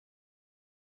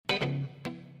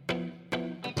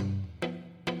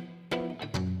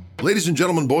Ladies and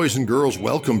gentlemen, boys and girls,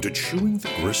 welcome to Chewing the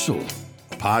Gristle,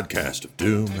 a podcast of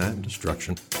doom and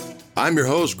destruction. I'm your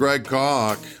host,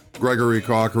 Gregory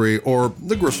Cockery, or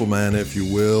the Gristle Man, if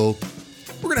you will.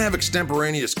 We're going to have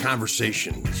extemporaneous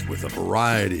conversations with a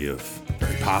variety of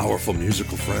very powerful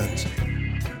musical friends.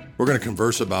 We're going to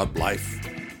converse about life,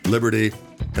 liberty,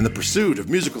 and the pursuit of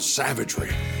musical savagery.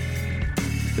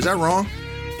 Is that wrong?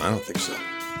 I don't think so.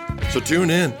 So tune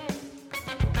in.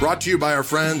 Brought to you by our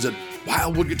friends at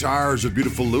Wildwood Guitars of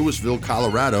beautiful Louisville,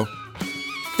 Colorado.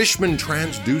 Fishman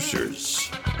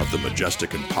Transducers of the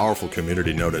majestic and powerful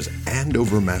community known as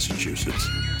Andover, Massachusetts.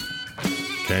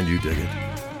 Can you dig it?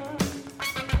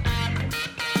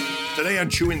 Today on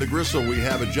Chewing the Gristle, we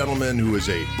have a gentleman who is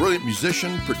a brilliant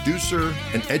musician, producer,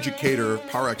 and educator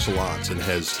par excellence and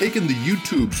has taken the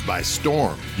YouTubes by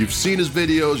storm. You've seen his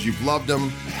videos, you've loved him.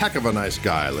 Heck of a nice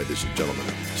guy, ladies and gentlemen.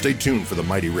 Stay tuned for the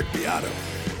mighty Rick Beato.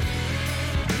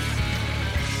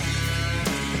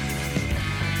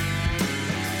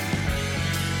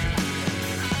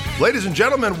 Ladies and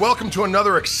gentlemen, welcome to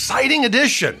another exciting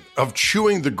edition of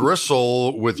Chewing the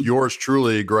Gristle with yours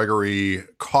truly, Gregory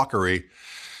Cockery.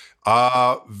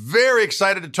 Very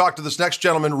excited to talk to this next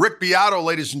gentleman, Rick Beato,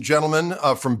 ladies and gentlemen,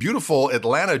 from beautiful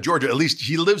Atlanta, Georgia. At least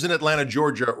he lives in Atlanta,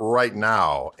 Georgia right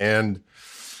now. And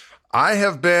I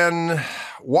have been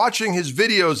watching his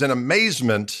videos in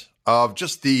amazement of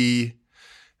just the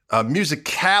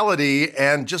musicality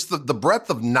and just the breadth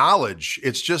of knowledge.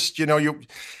 It's just,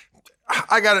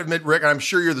 I got to admit, Rick, I'm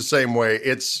sure you're the same way.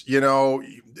 It's,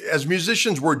 as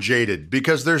musicians, we're jaded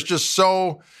because there's just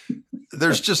so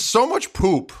much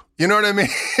poop. You know what I mean?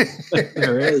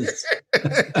 There is.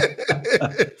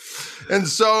 And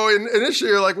so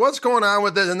initially you're like, what's going on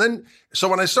with this? And then, so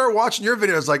when I started watching your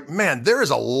video, I was like, man, there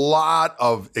is a lot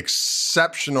of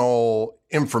exceptional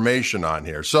information on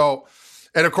here. So,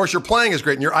 and of course your playing is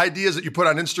great. And your ideas that you put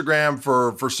on Instagram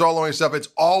for soloing stuff, it's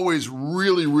always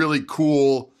really, really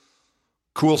cool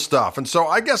stuff. And so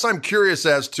I guess I'm curious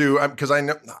as to, because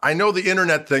I know the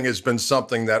internet thing has been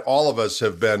something that all of us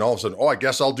have been all of a sudden, I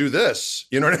guess I'll do this.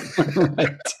 You know what I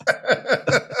mean?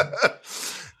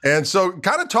 And so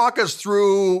kind of talk us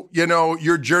through,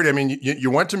 your journey. I mean, you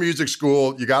went to music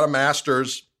school, you got a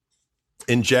master's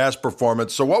in jazz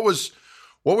performance. So what was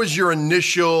your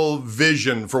initial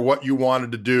vision for what you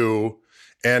wanted to do?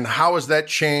 And how has that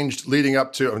changed leading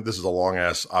up to, this is a long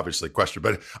ass, obviously, question,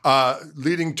 but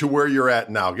leading to where you're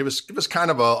at now? Give us kind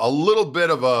of a little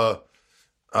bit of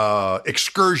a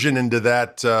excursion into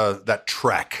that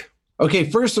trek. Okay,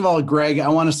 first of all, Greg, I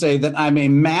want to say that I'm a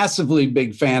massively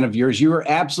big fan of yours. You are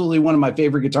absolutely one of my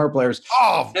favorite guitar players.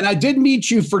 Oh, and I did meet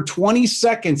you for 20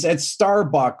 seconds at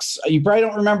Starbucks. You probably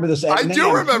don't remember this. I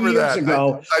do remember that.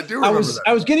 Ago. I do remember that.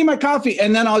 I was getting my coffee,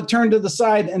 and then I'll turn to the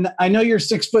side, and I know you're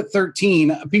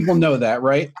 6'13". People know that,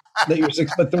 right? That you're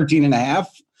 6'13 and a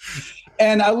half.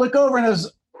 And I look over, and I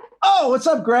was, what's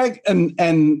up, Greg?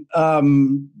 And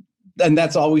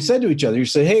that's all we said to each other. You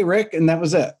said, hey, Rick, and that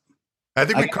was it. I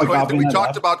think we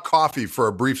talked about coffee for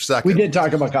a brief second. We did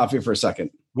talk about coffee for a second,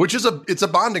 which is it's a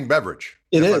bonding beverage.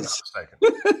 It is.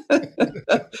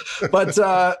 But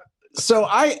so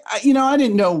I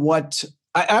didn't know what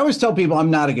I always tell people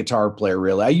I'm not a guitar player.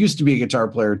 Really, I used to be a guitar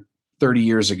player 30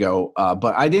 years ago,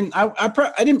 but I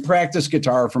didn't practice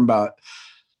guitar from about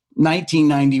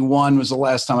 1991 was the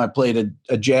last time I played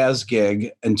a jazz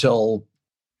gig until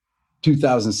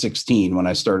 2016 when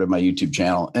I started my YouTube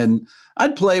channel. And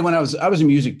I'd play when I was a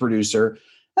music producer,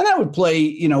 and I would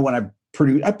play, when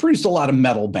I produced a lot of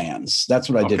metal bands. That's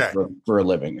what I did for a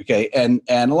living. Okay. And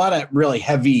a lot of really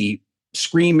heavy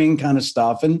screaming kind of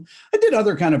stuff. And I did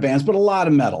other kind of bands, but a lot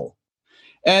of metal.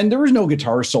 And there was no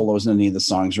guitar solos in any of the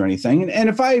songs or anything. And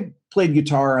if I played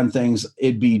guitar on things,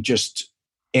 it'd be just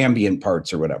ambient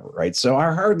parts or whatever. Right. So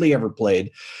I hardly ever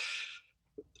played.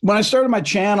 When I started my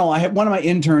channel, I had one of my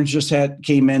interns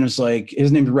came in. It's like,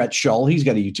 his name is Rhett Shull. He's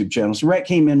got a YouTube channel. So Rhett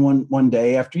came in one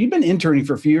day after he'd been interning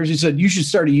for a few years. He said, you should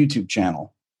start a YouTube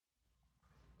channel.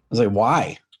 I was like,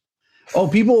 why? Oh,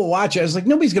 people will watch it. I was like,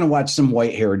 nobody's going to watch some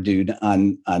white-haired dude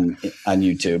on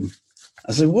YouTube.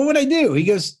 I said, what would I do? He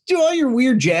goes, do all your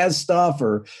weird jazz stuff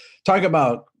or talk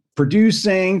about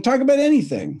producing, talk about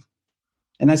anything.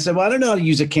 And I said, well, I don't know how to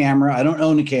use a camera. I don't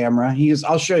own a camera. He goes,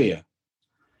 I'll show you.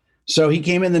 So he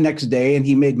came in the next day and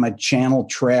he made my channel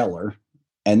trailer.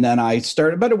 And then I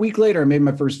started about a week later, I made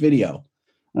my first video.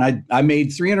 And I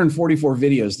made 344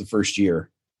 videos the first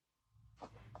year.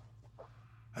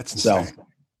 That's insane.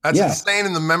 That's insane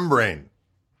in the membrane.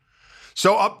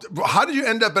 So how did you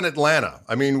end up in Atlanta?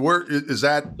 I mean, where is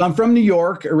that? I'm from New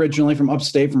York, originally from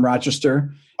upstate, from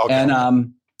Rochester. Okay.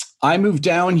 And I moved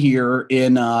down here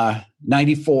in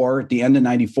 94, at the end of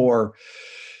 94.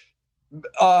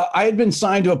 I had been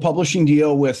signed to a publishing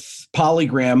deal with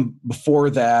Polygram before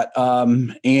that.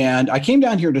 And I came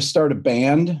down here to start a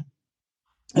band.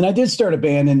 And I did start a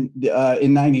band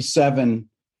in 97,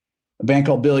 a band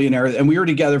called Billionaire. And we were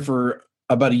together for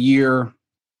about a year.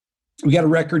 We got a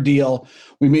record deal.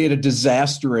 We made a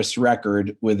disastrous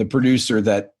record with a producer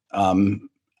that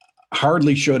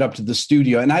hardly showed up to the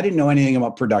studio. And I didn't know anything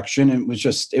about production.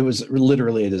 It was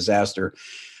literally a disaster.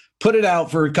 Put it out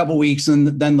for a couple of weeks, and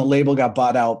then the label got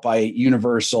bought out by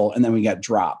Universal, and then we got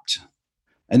dropped.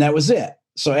 And that was it.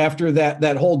 So after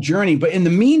that whole journey, but in the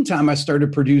meantime, I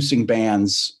started producing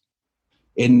bands.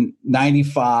 In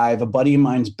 95, a buddy of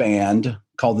mine's band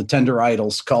called the Tender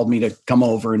Idols called me to come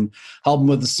over and help them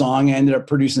with the song. I ended up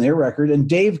producing their record. And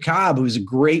Dave Cobb, who's a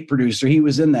great producer, he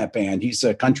was in that band. He's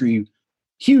a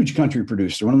huge country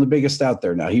producer, one of the biggest out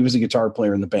there now. He was a guitar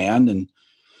player in the band. And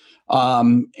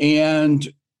I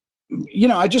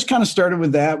just kind of started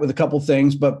with that, with a couple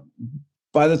things. But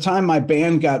by the time my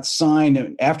band got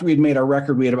signed, after we'd made our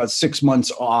record, we had about 6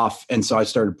 months off. And so I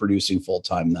started producing full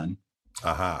time then.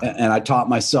 Uh-huh. And I taught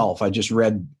myself. I just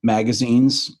read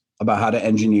magazines about how to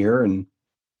engineer and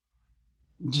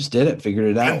just did it, figured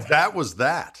it out. And that was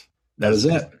that. That was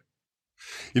it.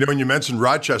 When you mentioned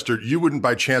Rochester, you wouldn't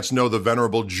by chance know the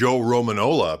venerable Joe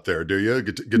Romanola up there, do you?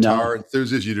 Guitar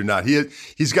enthusiast? You do not.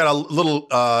 He's got a little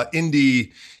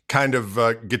indie kind of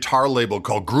guitar label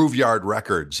called Grooveyard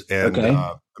Records. And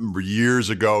I remember years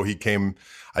ago he came.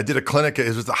 I did a clinic.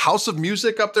 It was the House of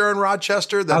Music up there in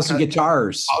Rochester. House of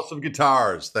Guitars. House of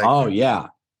Guitars. Thank you. Oh, yeah.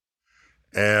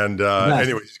 And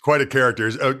anyway, he's quite a character.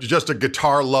 He's just a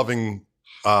guitar-loving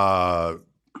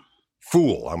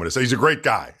fool, I'm going to say. He's a great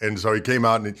guy. And so he came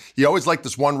out, and he always liked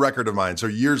this one record of mine. So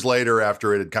years later,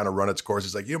 after it had kind of run its course,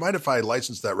 he's like, you mind if I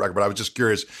license that record? But I was just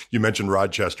curious. You mentioned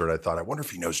Rochester, and I thought, I wonder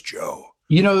if he knows Joe.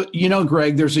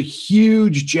 Greg, there's a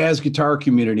huge jazz guitar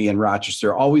community in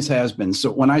Rochester, always has been. So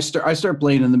when I started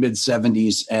playing in the mid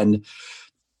 70s, and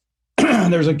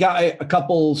there's a guy a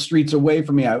couple streets away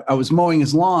from me. I was mowing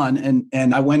his lawn,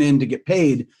 and I went in to get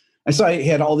paid. I saw he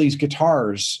had all these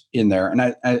guitars in there, and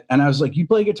I was like, "You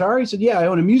play guitar?" He said, "Yeah, I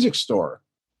own a music store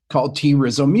called T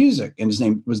Rizzo Music," and his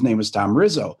name was Tom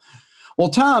Rizzo. Well,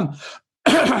 Tom,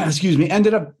 excuse me,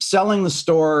 ended up selling the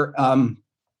store.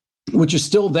 Which is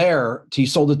still there. He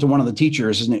sold it to one of the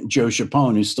teachers, his name Joe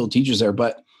Chapone, who still teaches there.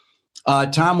 But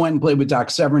Tom went and played with Doc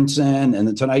Severinsen and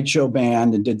the Tonight Show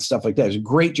band and did stuff like that. He was a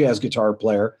great jazz guitar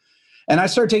player. And I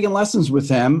started taking lessons with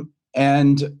him.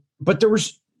 But there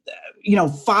was,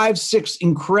 5, 6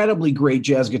 incredibly great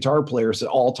jazz guitar players that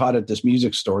all taught at this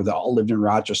music store that all lived in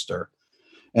Rochester.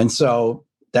 And so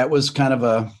that was kind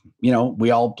of we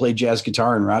all played jazz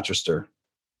guitar in Rochester.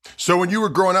 So when you were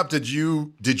growing up, did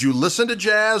you listen to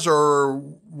jazz, or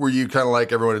were you kind of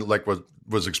like everyone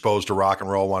was exposed to rock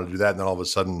and roll, wanted to do that, and then all of a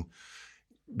sudden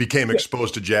became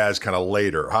exposed to jazz kind of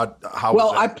later? How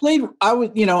well, I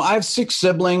have 6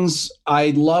 siblings.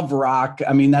 I love rock.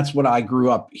 I mean, that's what I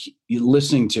grew up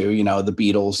listening to, the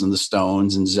Beatles and the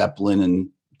Stones and Zeppelin and,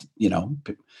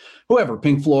 whoever,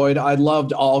 Pink Floyd. I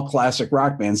loved all classic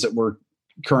rock bands that were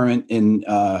current in,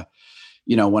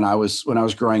 when I was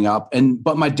growing up.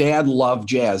 But my dad loved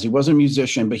jazz. He wasn't a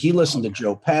musician, but he listened to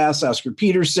Joe Pass, Oscar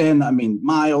Peterson,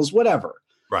 Miles, whatever.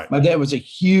 Right. My dad was a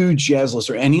huge jazz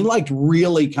listener, and he liked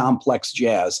really complex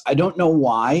jazz. I don't know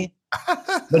why,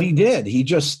 but he did. He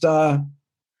just,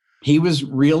 he was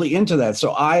really into that.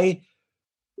 So I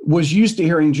was used to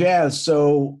hearing jazz.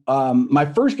 So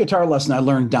my first guitar lesson, I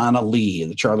learned Donna Lee,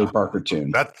 the Charlie Parker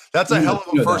tune. That's a hell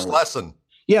of a first lesson.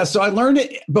 Yeah, so I learned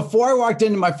it before I walked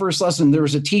into my first lesson. There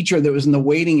was a teacher that was in the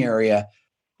waiting area.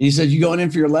 He said, "You going in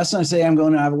for your lesson?" I say, "I'm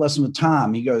going to have a lesson with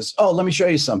Tom." He goes, "Oh, let me show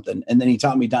you something." And then he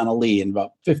taught me Donna Lee in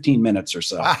about 15 minutes or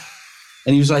so.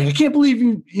 And he was like, "I can't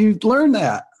believe you learned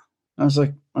that." I was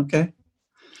like, "Okay."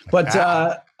 But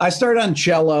I started on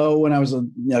cello when I was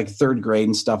like 3rd grade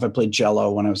and stuff. I played cello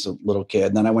when I was a little kid.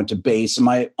 And then I went to bass. And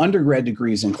my undergrad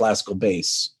degree is in classical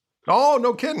bass. Oh,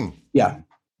 no kidding. Yeah.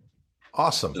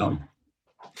 Awesome.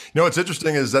 What's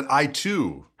interesting is that I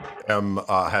too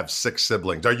have 6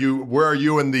 siblings. Where are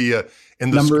you in the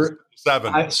number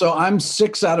 7? So I'm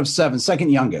 6 out of 7,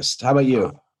 second youngest. How about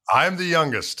you? I'm the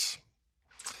youngest.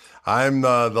 I'm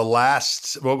the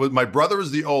last. Well, my brother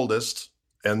is the oldest,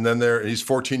 and then he's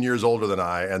 14 years older than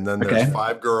I, and then there's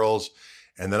 5 girls,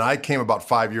 and then I came about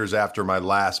 5 years after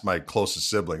my closest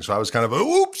sibling. So I was kind of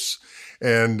oops,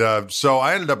 and so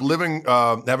I ended up living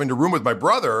having to room with my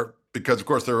brother. because of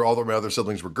course all of my other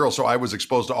siblings were girls. So I was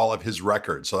exposed to all of his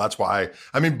records. So that's why,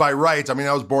 by rights,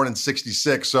 I was born in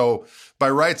 66. So by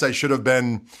rights, I should have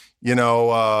been,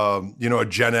 a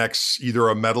Gen X, either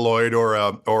a metalloid or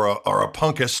a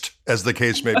punkist, as the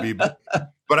case may be.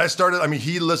 But I started,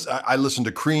 I listened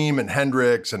to Cream and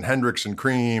Hendrix and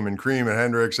Cream and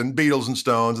Hendrix and Beatles and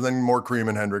Stones and then more Cream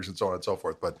and Hendrix and so on and so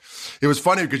forth. But it was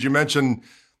funny because you mentioned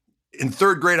in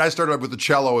third grade, I started up with the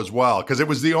cello as well because it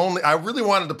was I really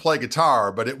wanted to play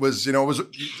guitar, but it was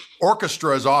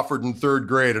orchestra is offered in third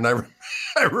grade. And I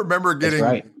remember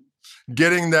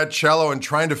getting that cello and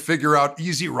trying to figure out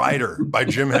Easy Rider by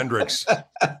Jimi Hendrix.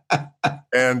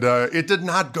 And it did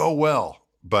not go well,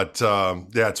 but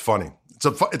yeah, it's funny.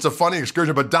 It's a funny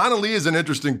excursion, but Donna Lee is an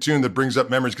interesting tune that brings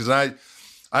up memories because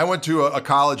I went to a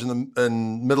college in the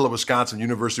middle of Wisconsin,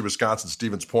 University of Wisconsin,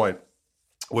 Stevens Point,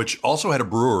 which also had a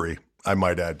brewery, I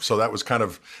might add. So that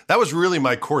was really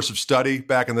my course of study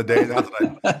back in the day. Not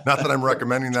that I'm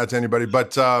recommending that to anybody,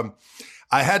 but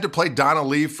I had to play Donna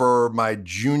Lee for my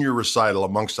junior recital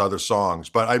amongst other songs.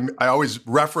 But I always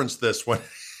reference this when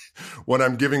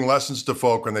I'm giving lessons to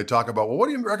folk when they talk about, well, what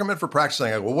do you recommend for practicing?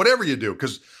 I go, well, whatever you do,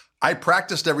 because I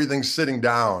practiced everything sitting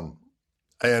down,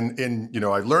 and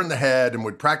I learned the head and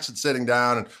would practice it sitting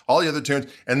down and all the other tunes.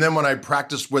 And then when I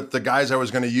practiced with the guys I was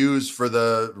going to use for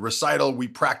the recital, we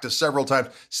practiced several times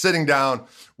sitting down.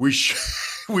 We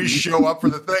show up for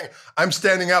the thing. I'm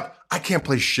standing up. I can't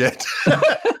play shit.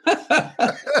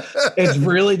 It's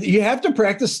really, you have to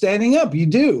practice standing up. You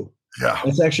do. Yeah.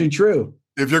 It's actually true.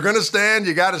 If you're going to stand,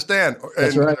 you got to stand.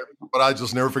 That's right. But I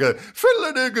just never forget it.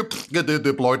 It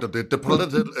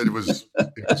was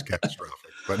catastrophic.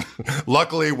 But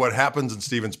luckily, what happens in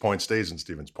Stevens Point stays in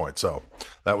Stevens Point. So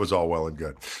that was all well and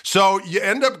good. So you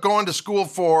end up going to school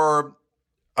for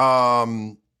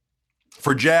jazz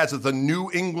at the New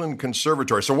England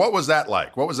Conservatory. So what was that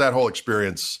like? What was that whole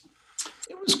experience?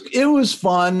 It was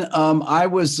fun. I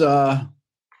was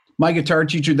my guitar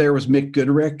teacher there was Mick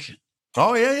Goodrick.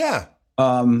 Oh yeah.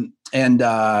 And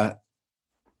I've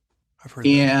heard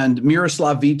that.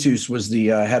 Miroslav Vitus was the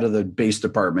head of the bass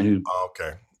department.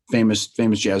 Okay. Famous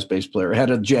jazz bass player,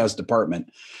 head of the jazz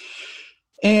department.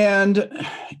 And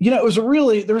it was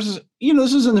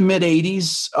this was in the mid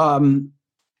 '80s.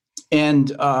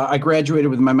 And I graduated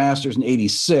with my master's in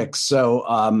 '86. So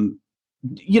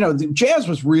the jazz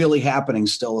was really happening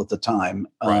still at the time,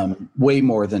 way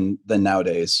more than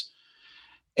nowadays.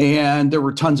 And there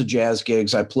were tons of jazz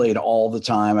gigs. I played all the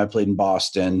time. I played in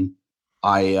Boston.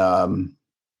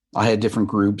 I had different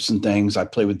groups and things. I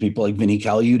played with people like Vinnie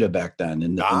Colaiuta back then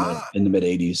in the mid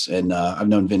 '80s, and I've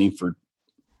known Vinnie for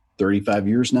 35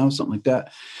 years now, something like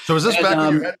that. So is this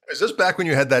back when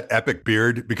you had that epic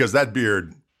beard? Because that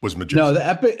beard was majestic. No,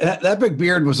 the epic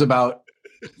beard was about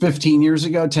 15 years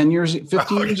ago, 10 years,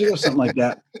 15 years ago, something like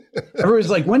that. Everybody's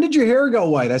like, when did your hair go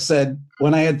white? I said,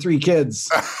 when I had 3 kids.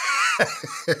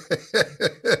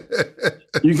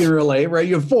 You can relate, right?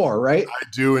 You have 4, right? I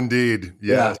do indeed.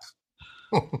 Yes.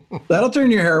 Yeah. That'll turn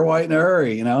your hair white in a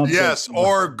hurry, Yes,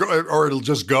 or it'll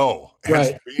just go.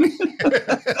 Right.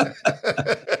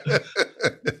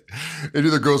 It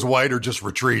either goes white or just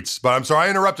retreats. But I'm sorry I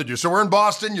interrupted you. So we're in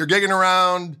Boston. You're gigging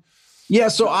around. Yeah.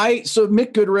 So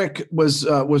Mick Goodrick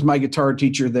was my guitar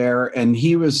teacher there, and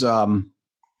he was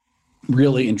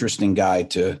really interesting guy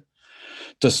to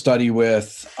study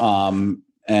with.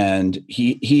 And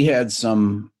he had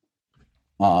some.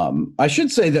 I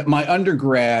should say that my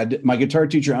guitar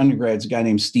teacher undergrad is a guy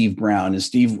named Steve Brown, and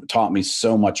Steve taught me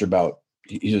so much about.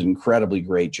 He's an incredibly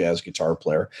great jazz guitar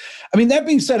player. That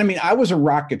being said, I was a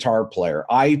rock guitar player.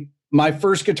 My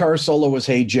first guitar solo was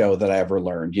Hey Joe that I ever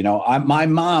learned. My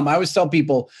mom, I always tell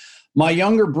people, my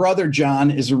younger brother,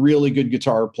 John, is a really good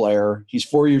guitar player. He's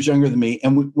 4 years younger than me.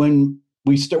 And when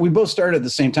we both started at the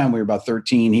same time, we were about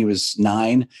 13. He was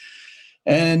 9.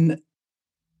 And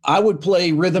I would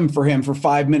play rhythm for him for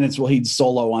 5 minutes while he'd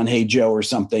solo on Hey Joe or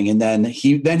something. And then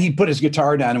he'd put his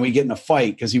guitar down and we'd get in a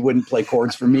fight because he wouldn't play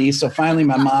chords for me. So finally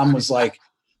my mom was like,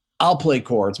 I'll play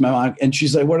chords. My mom, and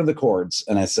she's like, what are the chords?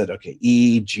 And I said, okay,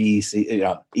 E, G, C,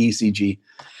 E, C, G,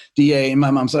 D, A. And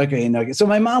my mom's like, okay, no. So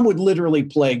my mom would literally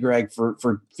play, Greg,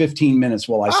 for 15 minutes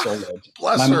while I soloed.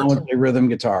 My mom would play rhythm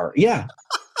guitar. Yeah.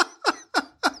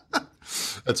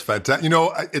 That's fantastic.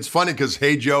 It's funny because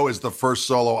Hey Joe is the first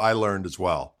solo I learned as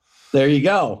well. There you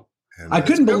go. I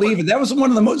couldn't believe it. That was one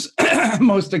of the most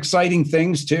most exciting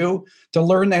things too, to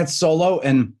learn that solo.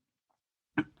 And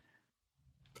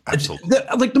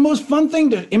absolutely, the most fun thing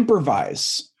to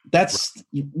improvise. That's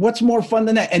what's more fun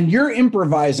than that. And your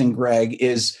improvising, Greg,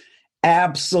 is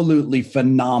absolutely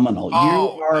phenomenal.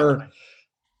 You are.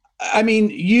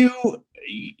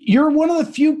 you're one of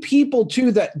the few people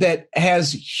too that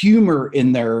has humor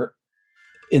in their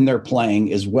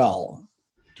playing as well.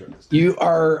 You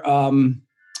are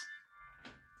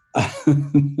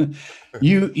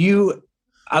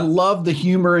I love the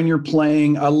humor in your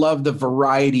playing. I love the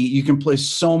variety. You can play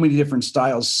so many different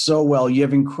styles so well. You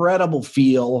have incredible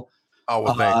feel. Oh,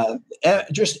 well,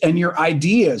 thanks. And your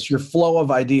ideas, your flow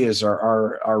of ideas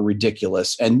are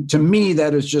ridiculous. And to me,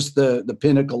 that is just the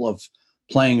pinnacle of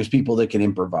playing, is people that can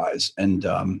improvise. And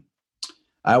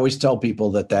I always tell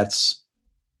people that's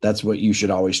what you should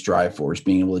always strive for, is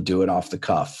being able to do it off the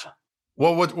cuff.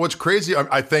 Well, what's crazy,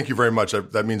 I thank you very much.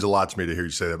 That means a lot to me to hear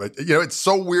you say that. But, it's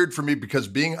so weird for me because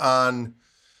being on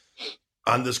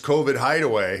this COVID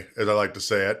hideaway, as I like to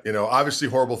say it, obviously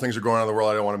horrible things are going on in the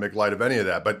world. I don't want to make light of any of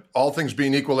that. But all things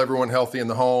being equal, everyone healthy in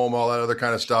the home, all that other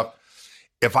kind of stuff.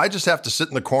 If I just have to sit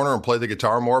in the corner and play the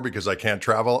guitar more because I can't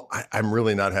travel, I'm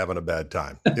really not having a bad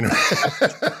time.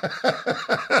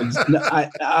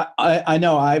 I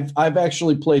know. I've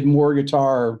actually played more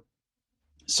guitar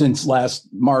since last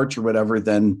March or whatever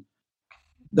than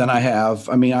I have.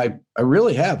 I mean, I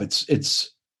really have. That's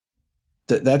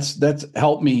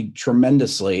helped me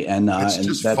tremendously, and it's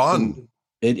just fun.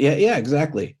 Yeah,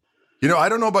 exactly. I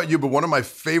don't know about you, but one of my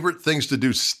favorite things to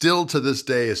do still to this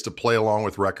day is to play along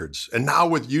with records. And now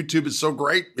with YouTube, it's so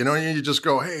great. You just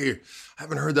go, hey, I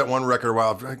haven't heard that one record in a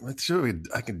while.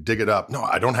 I can dig it up. No,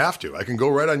 I don't have to. I can go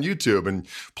right on YouTube and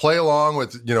play along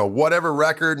with, whatever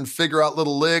record and figure out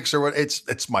little licks or what.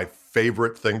 It's my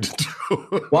favorite thing to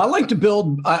do. Well, I like to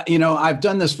build, I've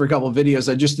done this for a couple of videos.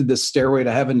 I just did this Stairway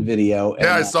to Heaven video.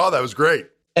 Yeah, I saw that. It was great.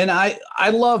 And I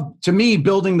love, to me,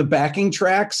 building the backing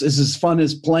tracks is as fun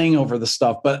as playing over the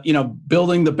stuff. But,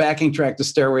 building the backing track to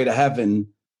Stairway to Heaven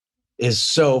is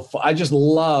so fun. I just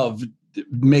love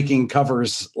making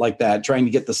covers like that, trying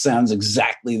to get the sounds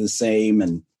exactly the same.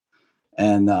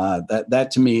 And that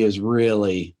to me is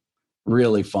really,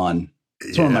 really fun.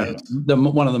 It's one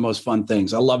of the most fun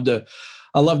things. I love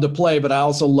to play, but I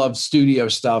also love studio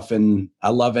stuff, and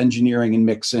I love engineering and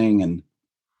mixing. And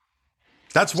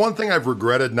that's one thing I've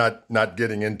regretted not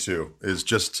getting into, is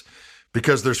just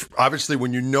because there's obviously,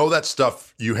 when that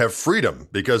stuff, you have freedom,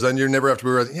 because then you never have to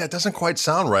be, it doesn't quite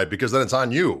sound right, because then it's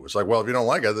on you. It's like, well, if you don't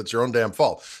like it, that's your own damn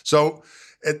fault. So,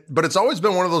 but it's always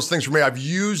been one of those things for me. I've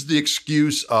used the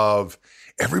excuse of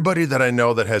everybody that I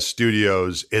know that has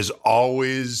studios is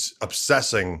always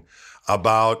obsessing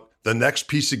about the next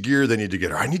piece of gear they need to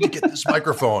get, or I need to get this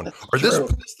microphone, or this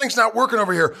thing's not working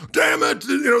over here. Damn it!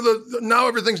 Now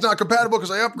everything's not compatible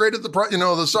because I upgraded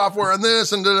the software on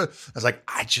this, and I was like,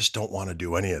 I just don't want to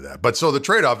do any of that. But so the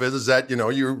trade-off is that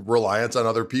you're reliant on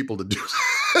other people to do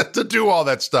to do all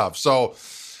that stuff. So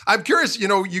I'm curious.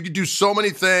 You could do so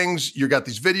many things. You got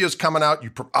these videos coming out.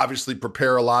 You obviously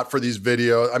prepare a lot for these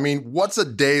videos. I mean, what's a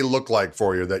day look like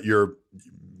for you?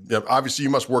 That obviously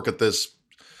you must work at this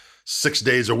 6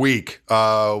 days a week.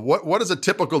 What does a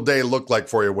typical day look like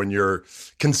for you when you're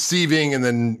conceiving and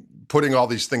then putting all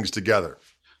these things together?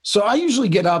 So I usually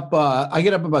get up. I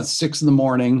get up about 6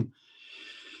 a.m.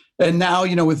 And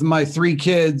now, with my 3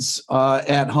 kids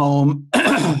at home,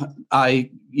 I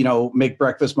make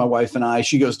breakfast. My wife and I.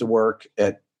 She goes to work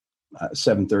at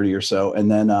 7:30 or so, and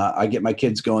then I get my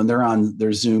kids going. They're on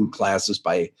their Zoom classes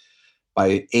by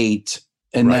 8,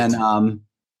 and right.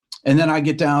 And then I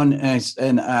get down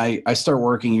and I start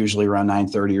working usually around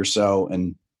 9:30 or so.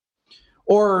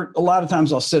 Or a lot of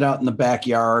times I'll sit out in my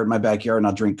backyard, and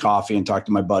I'll drink coffee and talk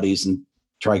to my buddies and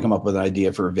try to come up with an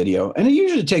idea for a video. And it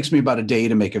usually takes me about a day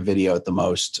to make a video at the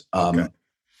most. Okay.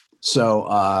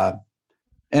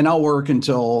 And I'll work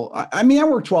until, I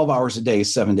work 12 hours a day,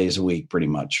 7 days a week, pretty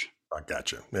much. I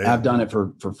gotcha. Yeah. I've done it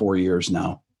for 4 years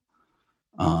now.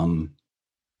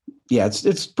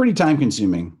 It's pretty time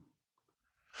consuming.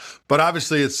 But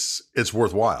obviously it's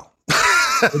worthwhile.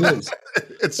 It is.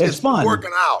 it's fun.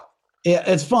 Working out. Yeah,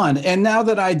 it's fun. And now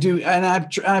that I do, and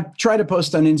I try to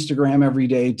post on Instagram every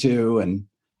day too.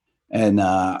 And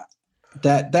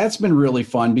that's been really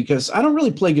fun, because I don't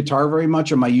really play guitar very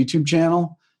much on my YouTube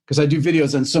channel, because I do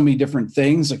videos on so many different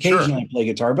things. Occasionally I play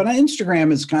guitar, but on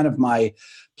Instagram is kind of my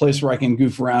place where I can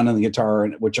goof around on the guitar,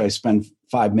 which I spend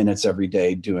 5 minutes every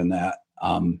day doing that.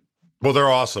 Well, they're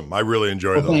awesome. I really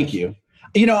enjoy them. Thank you.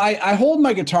 I hold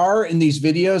my guitar in these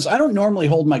videos. I don't normally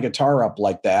hold my guitar up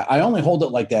like that. I only hold it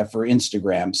like that for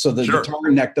Instagram, so the guitar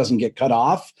neck doesn't get cut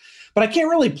off. But I can't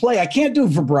really play. I can't do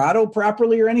vibrato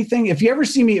properly or anything. If you ever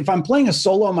see me, if I'm playing a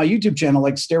solo on my YouTube channel,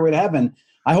 like Stairway to Heaven,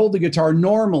 I hold the guitar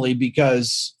normally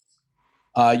because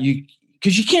you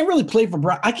can't really play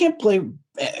vibrato. I can't play.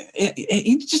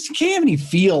 You just can't have any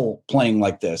feel playing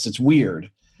like this. It's weird.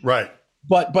 Right.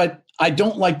 but I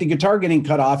don't like the guitar getting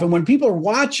cut off. And when people are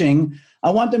watching, I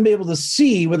want them to be able to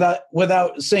see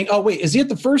without saying, oh, wait, is he at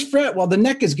the first fret? Well, the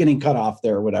neck is getting cut off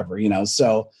there or whatever,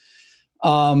 So,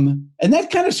 and that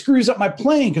kind of screws up my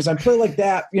playing because I play like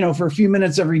that, for a few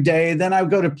minutes every day. Then I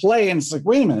go to play and it's like,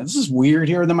 wait a minute, this is weird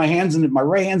here. And then my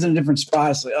right hand's in a different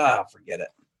spot. It's like, forget it.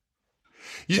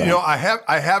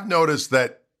 I have noticed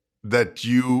that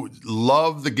you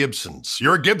love the Gibsons.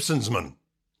 You're a Gibsonsman.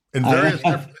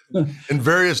 In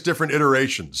various different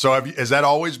iterations. So has that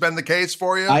always been the case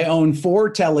for you? I own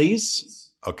 4 Tellys.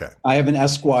 Okay. I have an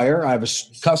Esquire. I have a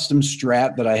custom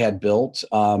Strat that I had built.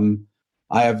 I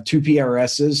have 2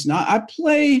 PRSs. Now I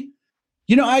play,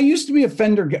 I used to be a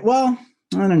Fender. Well,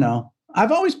 I don't know.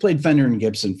 I've always played Fender and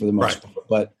Gibson for the most part,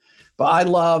 but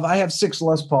I have 6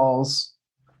 Les Pauls.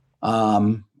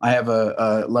 I have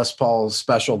a Les Paul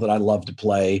special that I love to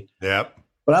play. Yep.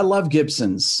 But I love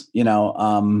Gibsons,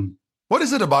 What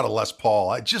is it about a Les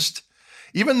Paul?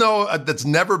 Even though that's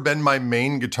never been my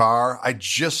main guitar, I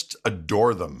just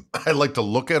adore them. I like to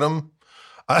look at them.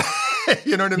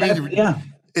 You know what I mean? Yeah.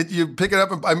 You pick it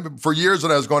up. For years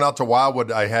when I was going out to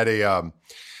Wildwood, I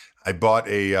bought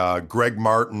a Greg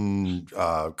Martin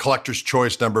Collector's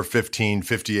Choice number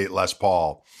 1558 Les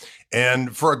Paul.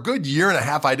 And for a good year and a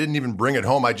half, I didn't even bring it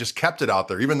home. I just kept it out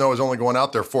there, even though I was only going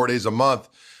out there 4 days a month.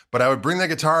 But I would bring that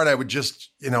guitar and I would just,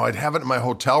 I'd have it in my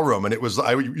hotel room. And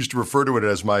I used to refer to it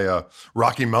as my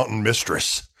Rocky Mountain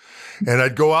mistress. And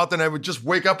I'd go out and I would just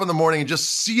wake up in the morning and just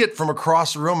see it from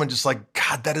across the room and just like,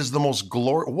 God, that is the most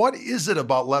glorious. What is it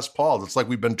about Les Paul? It's like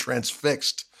we've been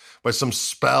transfixed by some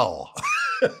spell.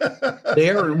 They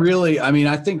are really,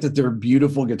 I think that they're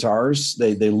beautiful guitars.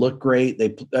 They look great.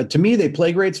 To me, they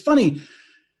play great. It's funny.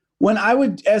 When I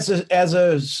would, as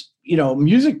a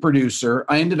music producer,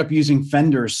 I ended up using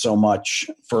Fenders so much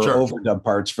for overdub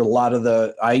parts for a lot of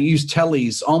I use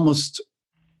Tellys almost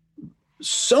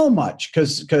so much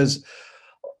because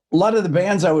a lot of the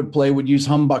bands I would play would use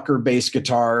humbucker bass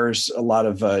guitars, a lot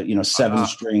of, 7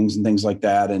 strings and things like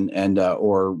that. And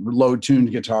or low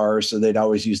tuned guitars. So they'd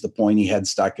always use the pointy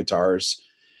headstock guitars.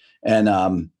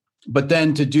 And, but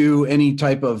then to do any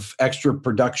type of extra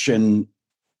production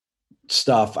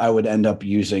stuff, I would end up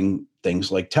using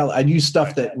things like I'd use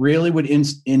stuff that really would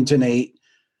intonate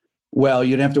well.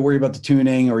 You don't have to worry about the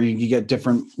tuning, or you get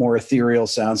different, more ethereal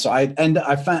sounds. So I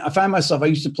find myself, I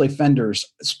used to play Fenders,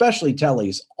 especially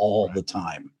Tellys, all the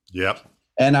time. Yep.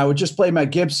 And I would just play my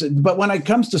Gibson. But when it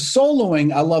comes to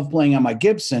soloing, I love playing on my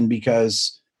Gibson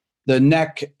because the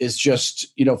neck is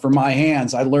just, for my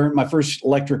hands. I learned my first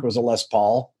electric was a Les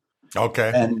Paul.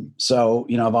 Okay. And so,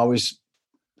 I've always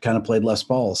kind of played Les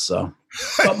Pauls. So.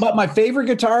 But my favorite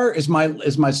guitar is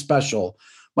my special,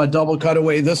 my double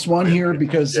cutaway, this one here,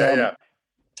 because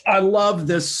I love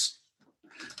this.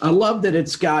 I love that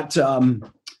it's got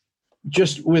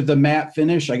just with the matte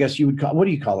finish. I guess you would call, what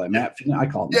do you call it? Matte finish? I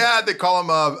call it. Yeah, they call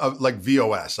them like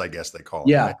VOS. I guess they call it.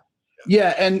 Yeah, right?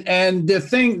 yeah, and the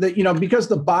thing that because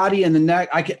the body and the neck,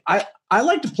 I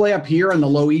like to play up here on the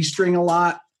low E string a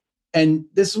lot, and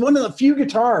this is one of the few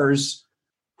guitars.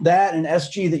 That and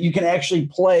SG that you can actually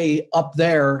play up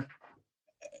there,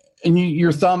 and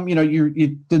your thumb,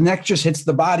 the neck just hits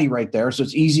the body right there, so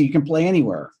it's easy. You can play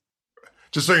anywhere.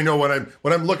 Just so you know,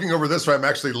 when I'm looking over this way, I'm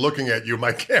actually looking at you.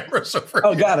 My camera's over.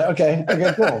 Oh, got it. Okay,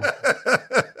 cool.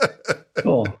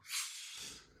 Cool.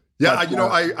 Yeah,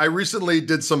 I recently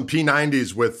did some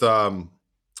P90s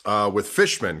with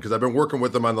Fishman because I've been working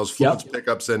with them on those Fluence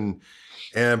pickups and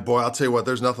boy, I'll tell you what,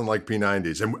 there's nothing like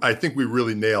P90s. And I think we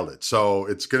really nailed it. So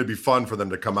it's going to be fun for them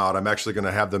to come out. I'm actually going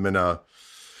to have them in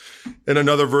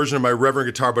another version of my Reverend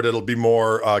guitar, but it'll be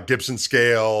more Gibson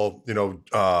scale,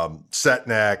 set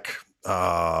neck,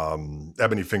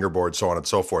 ebony fingerboard, so on and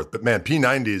so forth. But man,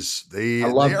 P90s, I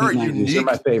love P90s. They're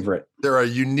my favorite. They're a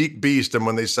unique beast. And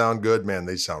when they sound good, man,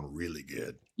 they sound really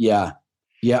good. Yeah.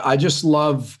 Yeah. I just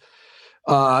love,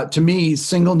 to me,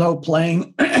 single note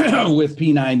playing with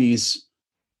P90s.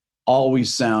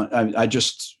 Always sound. I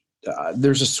just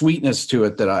there's a sweetness to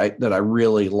it that I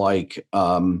really like.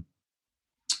 That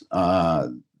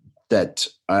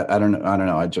I don't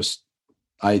know.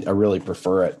 I really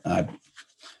prefer it.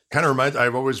 Kind of reminds.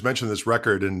 I've always mentioned this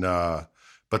record,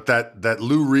 but that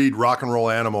Lou Reed Rock and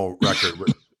Roll Animal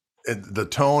record, the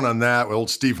tone on that with old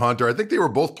Steve Hunter. I think they were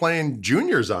both playing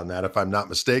juniors on that, if I'm not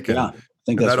mistaken. Yeah, I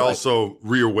think that's that right. Also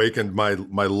reawakened my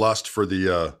lust for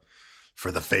the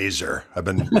phaser. I've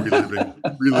been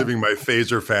reliving my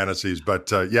phaser fantasies.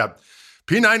 But yeah,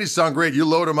 P90s sound great. You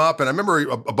load them up. And I remember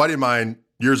a buddy of mine,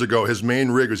 years ago, his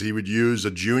main rig was he would use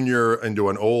a Junior into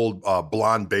an old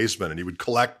blonde bassman, and he would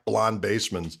collect blonde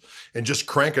bassmans and just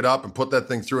crank it up and put that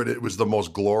thing through it. It was the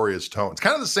most glorious tone. It's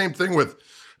kind of the same thing with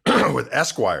with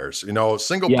Esquires,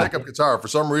 single pickup guitar. For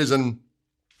some reason,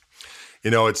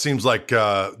 it seems like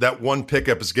that one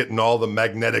pickup is getting all the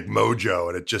magnetic mojo,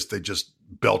 and they just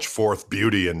belch forth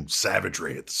beauty and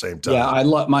savagery at the same time. Yeah, I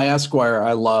love my Esquire.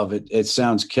 I love it. It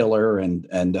sounds killer, and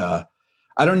I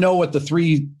don't know what the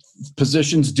 3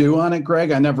 positions do on it,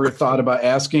 Greg. I never thought about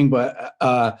asking, but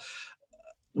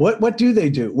what do they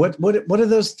do? What do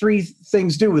those 3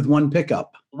 things do with one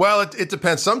pickup? Well, it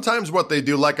depends. Sometimes what they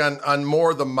do, like on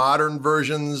more the modern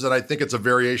versions, and I think it's a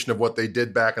variation of what they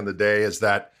did back in the day, is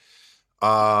that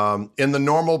in the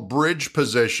normal bridge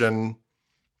position,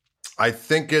 I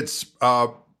think it's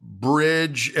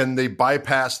bridge and they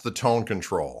bypass the tone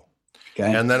control.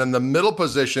 Okay. And then in the middle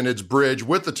position, it's bridge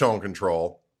with the tone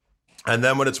control. And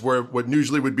then when it's what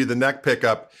usually would be the neck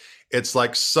pickup, it's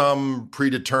like some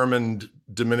predetermined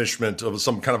diminishment of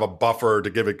some kind of a buffer to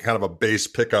give it kind of a bass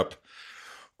pickup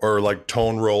or like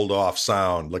tone rolled off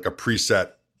sound, like a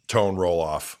preset tone roll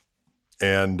off.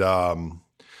 And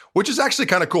which is actually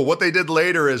kind of cool. What they did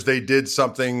later is they did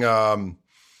something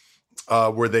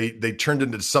where they turned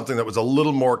into something that was a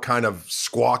little more kind of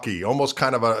squawky, almost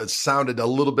kind of it sounded a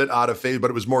little bit out of phase,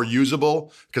 but it was more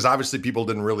usable because obviously people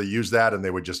didn't really use that and they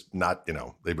would just not,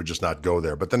 they would just not go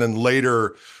there. But then in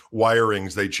later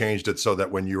wirings, they changed it so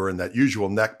that when you were in that usual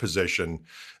neck position,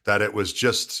 that it was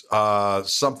just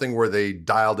something where they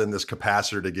dialed in this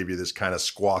capacitor to give you this kind of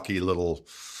squawky little,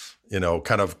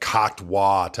 kind of cocked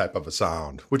wah type of a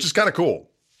sound, which is kind of cool.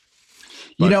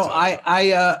 But,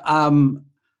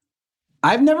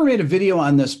 I've never made a video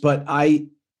on this, but I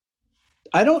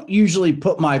don't usually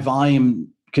put my volume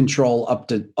control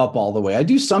up all the way. I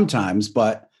do sometimes,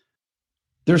 but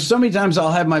there's so many times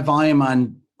I'll have my volume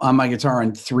on my guitar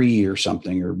on 3 or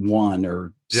something, or 1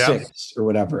 or 6 or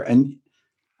whatever. And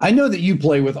I know that you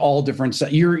play with all different.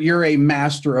 You're a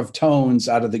master of tones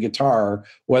out of the guitar,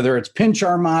 whether it's pinch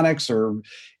harmonics or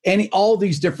all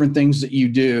these different things that you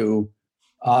do.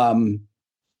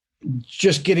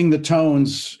 Just getting the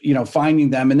tones, finding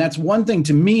them. And that's one thing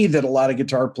to me that a lot of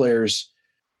guitar players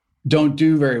don't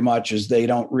do very much is they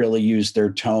don't really use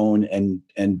their tone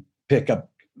and pick up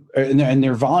and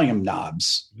their volume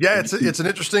knobs. Yeah, it's an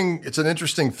interesting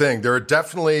thing. There are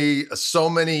definitely so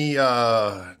many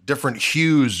different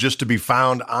hues just to be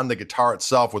found on the guitar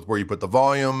itself with where you put the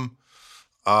volume.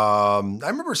 I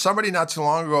remember somebody not too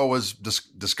long ago was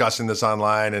discussing this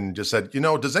online and just said,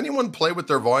 does anyone play with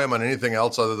their volume on anything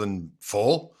else other than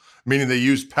full? Meaning they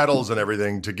use pedals and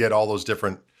everything to get all those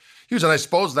different hues. And I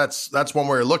suppose that's one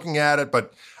way of looking at it,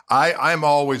 but I'm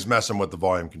always messing with the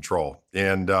volume control.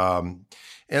 And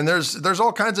there's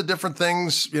all kinds of different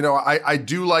things. I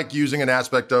do like using an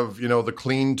aspect of, the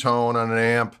clean tone on an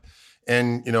amp.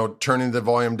 And, turning the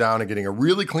volume down and getting a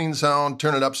really clean sound,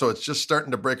 turn it up so it's just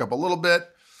starting to break up a little bit.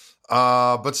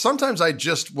 But sometimes I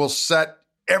just will set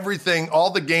everything, all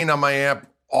the gain on my amp,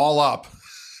 all up,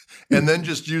 and then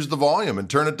just use the volume and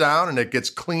turn it down and it gets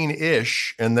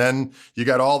clean-ish. And then you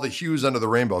got all the hues under the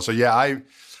rainbow. So yeah,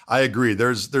 I agree.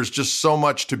 There's just so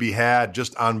much to be had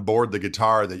just on board the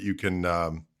guitar that you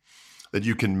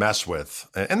can mess with.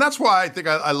 And that's why I think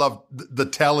I love the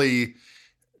Tele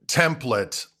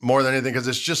template more than anything, because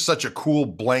it's just such a cool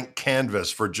blank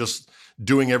canvas for just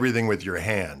doing everything with your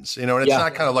hands, and it's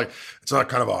not kind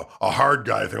of a hard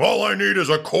guy thing. All I need is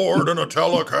a chord and a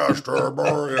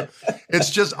Telecaster.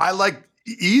 It's just, I like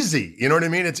easy. You know what I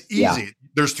mean? It's easy. Yeah.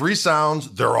 There's 3 sounds.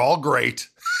 They're all great.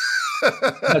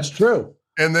 That's true.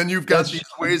 And then you've got these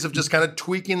ways of just kind of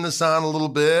tweaking the sound a little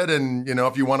bit. And,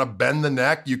 if you want to bend the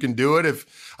neck, you can do it.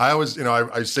 If I always,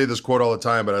 I say this quote all the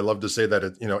time, but I love to say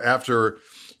that, after,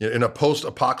 in a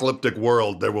post-apocalyptic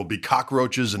world, there will be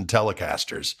cockroaches and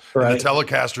Telecasters. Right. And the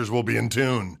Telecasters will be in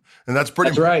tune. And that's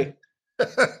right.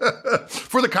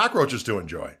 For the cockroaches to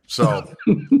enjoy. So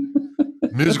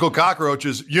musical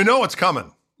cockroaches, it's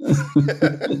coming.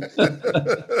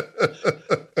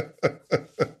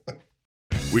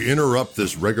 We interrupt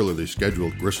this regularly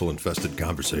scheduled gristle-infested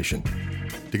conversation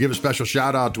to give a special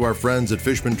shout-out to our friends at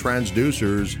Fishman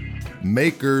Transducers,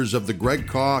 makers of the Greg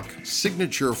Koch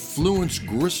signature Fluence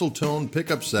Gristle-Tone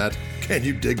pickup set. Can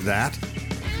you dig that?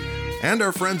 And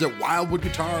our friends at Wildwood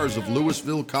Guitars of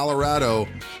Louisville, Colorado,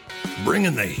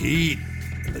 bringing the heat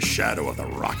in the shadow of the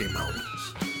Rocky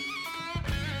Mountains.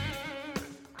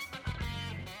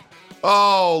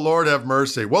 Oh, Lord have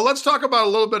mercy. Well, let's talk about a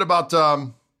little bit about...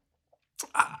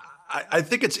 I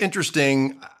think it's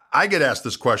interesting. I get asked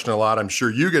this question a lot. I'm sure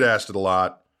you get asked it a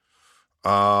lot.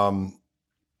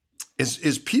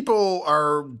 is people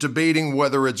are debating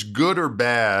whether it's good or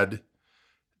bad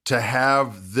to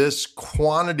have this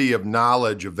quantity of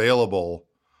knowledge available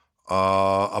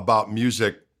about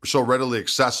music so readily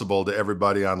accessible to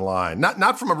everybody online.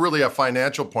 Not from a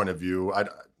financial point of view. I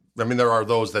mean, there are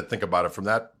those that think about it from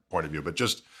that point of view, but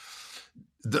just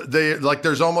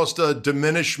there's almost a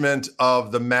diminishment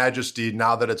of the majesty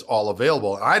now that it's all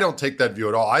available. And I don't take that view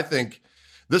at all. I think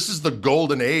this is the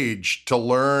golden age to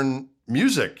learn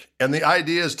music. And the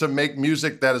idea is to make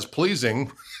music that is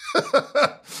pleasing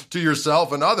to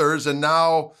yourself and others. And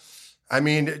now, I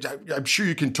mean, I'm sure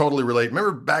you can totally relate.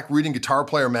 Remember back reading Guitar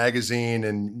Player magazine,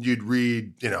 and you'd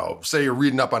read, say you're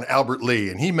reading up on Albert Lee,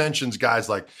 and he mentions guys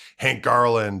like Hank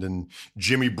Garland and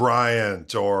Jimmy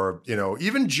Bryant, or,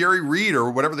 even Jerry Reed,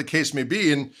 or whatever the case may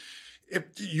be. And if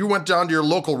you went down to your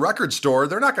local record store,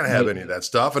 they're not going to have any of that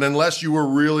stuff. And unless you were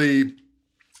really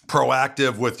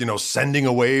proactive with, sending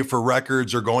away for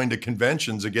records or going to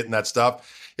conventions and getting that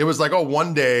stuff, it was like, oh,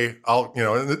 one day I'll,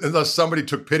 unless somebody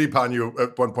took pity upon you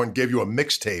at one point, gave you a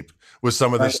mixtape with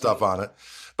some of this stuff on it.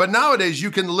 But nowadays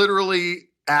you can literally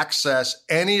access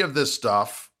any of this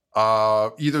stuff.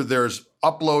 Either there's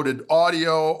uploaded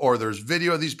audio or there's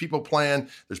video of these people playing.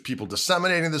 There's people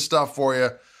disseminating this stuff for you.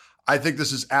 I think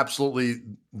this is absolutely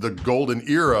the golden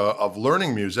era of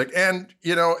learning music. And,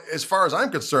 as far as I'm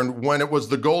concerned, when it was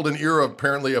the golden era,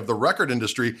 apparently, of the record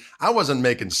industry, I wasn't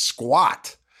making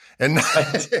squat. And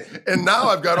now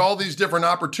I've got all these different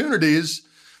opportunities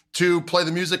to play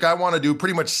the music I want to do,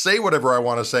 pretty much say whatever I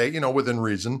want to say, within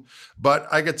reason. But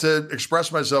I get to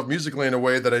express myself musically in a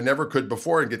way that I never could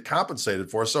before and get compensated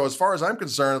for. So as far as I'm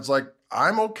concerned, it's like,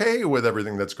 I'm okay with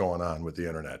everything that's going on with the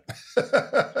internet.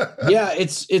 Yeah,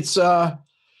 it's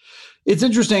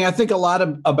interesting. I think a lot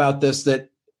about this, that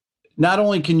not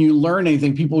only can you learn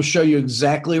anything, people show you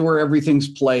exactly where everything's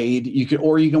played. You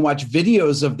can watch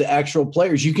videos of the actual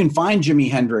players. You can find Jimi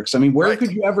Hendrix. I mean, where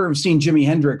could you ever have seen Jimi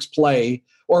Hendrix play,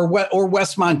 or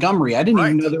Wes Montgomery? I didn't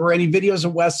even know there were any videos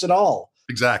of Wes at all.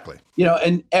 Exactly.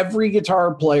 And every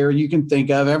guitar player you can think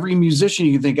of, every musician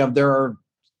you can think of, there are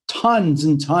tons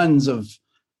and tons of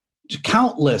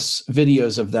countless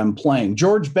videos of them playing.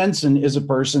 George Benson is a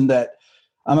person that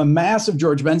I'm a massive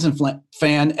George Benson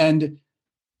fan, and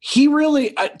he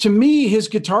really, to me, his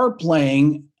guitar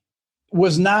playing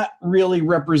was not really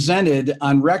represented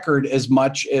on record as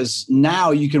much as now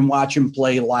you can watch him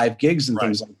play live gigs and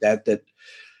things like that. That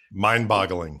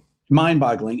mind-boggling.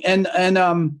 And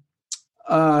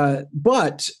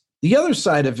but the other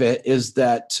side of it is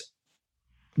that,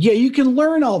 yeah, you can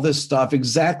learn all this stuff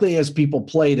exactly as people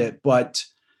played it, but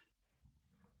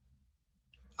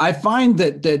I find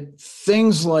that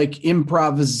things like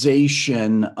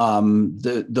improvisation,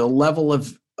 the level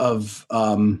of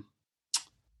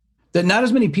that not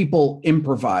as many people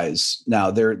improvise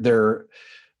now. They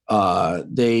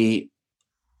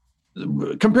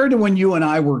compared to when you and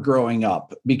I were growing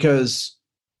up, because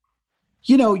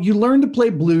you learn to play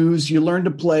blues, you learn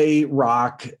to play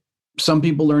rock. Some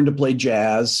people learn to play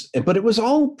jazz, but it was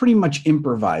all pretty much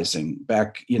improvising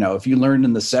back. If you learned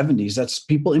in the 70s, that's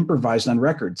people improvised on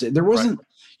records. There wasn't,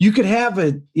 you could have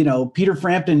Peter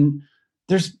Frampton,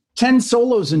 there's 10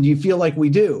 solos and you feel like we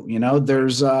do,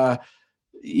 there's,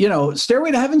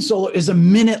 Stairway to Heaven solo is a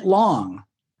minute long.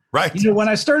 Right. When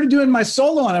I started doing my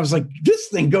solo, and I was like, this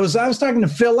thing goes, I was talking to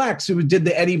Phil X, who did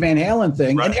the Eddie Van Halen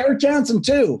thing, and Eric Johnson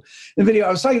too. In the video,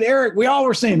 I was talking to Eric, we all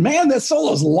were saying, man, that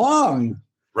solo's long.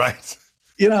 Right.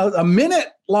 A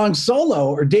minute long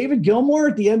solo, or David Gilmour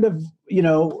at the end of,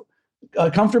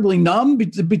 Comfortably Numb,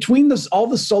 between all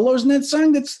the solos in that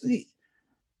song, it's 3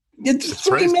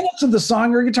 minutes of the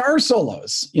song are guitar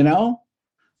solos,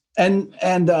 and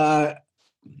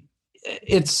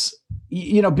it's,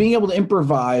 being able to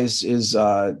improvise is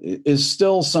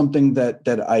still something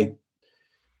that I,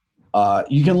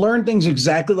 you can learn things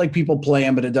exactly like people play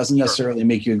them, but it doesn't necessarily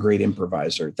make you a great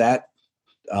improviser.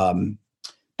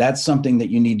 That's something that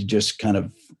you need to just kind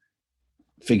of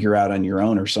figure out on your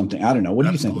own or something. I don't know. What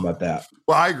do you think about that?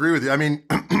 Well, I agree with you. I mean,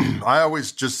 I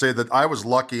always just say that I was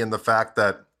lucky in the fact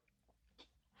that,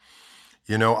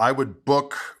 I would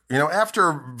book,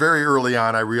 after very early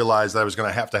on, I realized that I was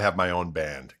going to have my own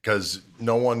band, because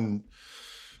no one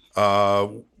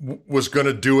was going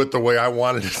to do it the way I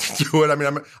wanted to do it. I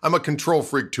mean, I'm a control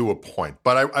freak to a point,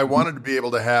 but I wanted to be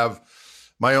able to have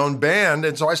my own band.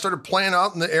 And so I started playing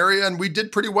out in the area, and we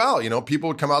did pretty well. People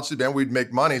would come out to the band, we'd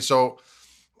make money. So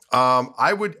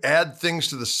I would add things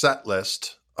to the set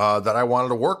list. that I wanted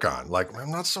to work on. Like,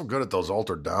 I'm not so good at those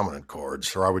altered dominant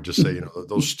chords, or I would just say,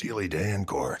 those Steely Dan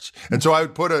chords. And so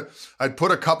I'd put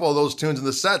a couple of those tunes in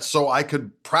the set so I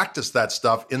could practice that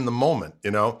stuff in the moment,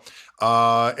 and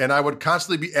I would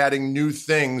constantly be adding new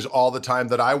things all the time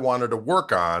that I wanted to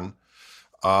work on.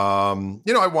 I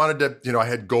wanted to, I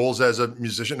had goals as a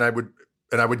musician.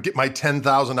 And I would get my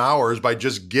 10,000 hours by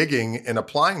just gigging and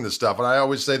applying this stuff. And I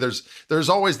always say there's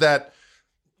always that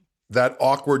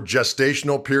awkward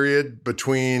gestational period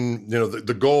between,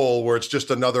 the goal where it's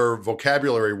just another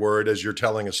vocabulary word as you're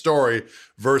telling a story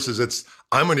versus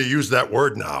I'm going to use that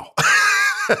word now.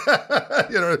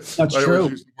 That's I true.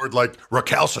 Use the word like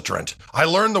recalcitrant. I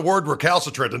learned the word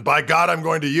recalcitrant, and by God, I'm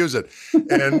going to use it.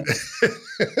 And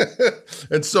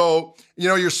and so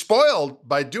you're spoiled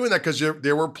by doing that because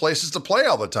there were places to play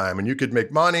all the time, and you could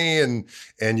make money, and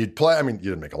you'd play. I mean,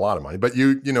 you didn't make a lot of money, but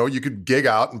you could gig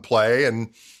out and play, and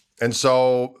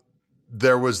so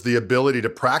there was the ability to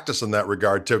practice in that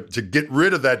regard to get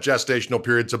rid of that gestational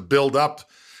period to build up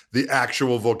the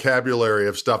actual vocabulary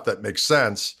of stuff that makes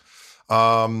sense.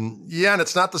 And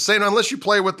it's not the same unless you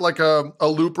play with like a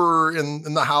looper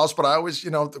in the house. But I always,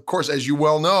 of course, as you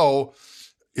well know,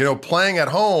 playing at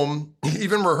home,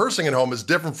 even rehearsing at home is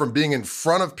different from being in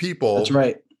front of people. That's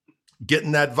right.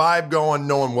 Getting that vibe going,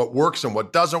 knowing what works and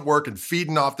what doesn't work, and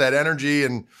feeding off that energy.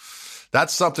 And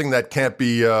that's something that can't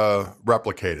be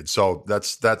replicated. So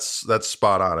that's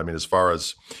spot on. I mean, as far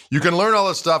as you can learn all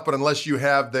this stuff, but unless you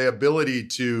have the ability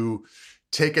to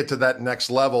take it to that next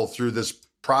level through this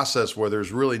process where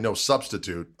there's really no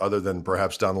substitute other than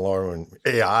perhaps down the line when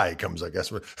AI comes, I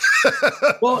guess.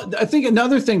 Well, I think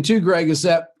another thing too, Greg, is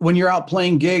that when you're out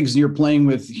playing gigs and you're playing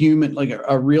with human, like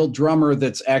a real drummer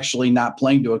that's actually not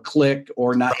playing to a click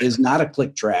or is not a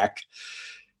click track,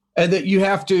 and that you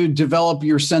have to develop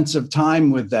your sense of time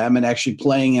with them and actually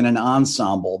playing in an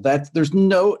ensemble. That there's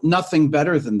nothing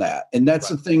better than that. And that's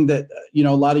the thing that,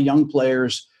 a lot of young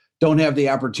players don't have the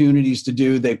opportunities to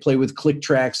do. They play with click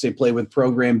tracks, they play with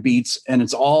program beats, and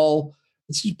it's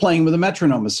just playing with a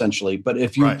metronome essentially. But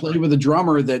if you play with a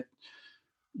drummer that,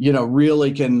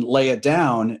 really can lay it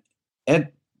down,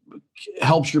 it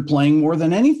helps your playing more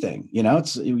than anything.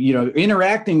 It's,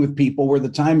 interacting with people where the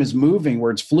time is moving,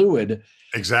 where it's fluid.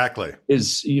 Exactly.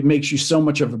 It makes you so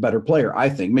much of a better player, I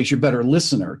think. Makes you a better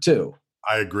listener too.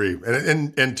 I agree.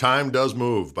 And time does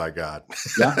move, by God.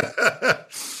 Yeah.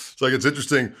 It's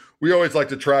interesting. We always like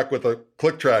to track with a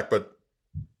click track, but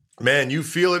man, you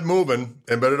feel it moving,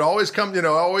 but it always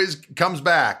comes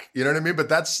back. You know what I mean? But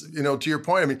that's, to your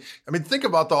point. I mean, think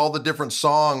about all the different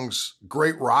songs,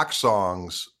 great rock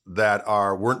songs that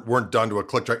weren't done to a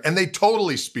click track, and they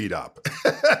totally speed up.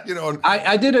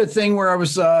 I did a thing where I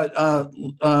was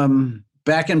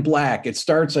Back in Black. It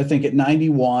starts, I think, at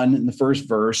 91 in the first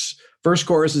verse. First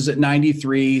chorus is at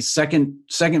 93. Second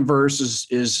verse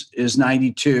is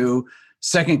 92.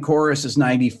 Second chorus is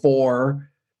 94.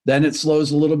 Then it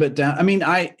slows a little bit down. I mean,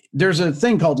 there's a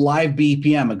thing called Live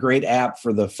BPM, a great app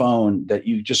for the phone that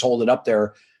you just hold it up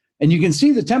there, and you can see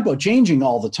the tempo changing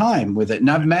all the time with it. And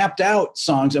I've mapped out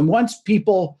songs. And once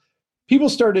people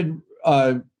started,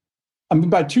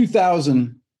 by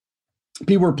 2000,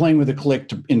 people were playing with a click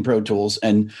in Pro Tools,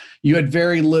 and you had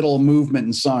very little movement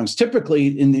in songs. Typically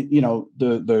in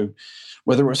the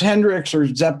whether it was Hendrix or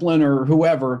Zeppelin or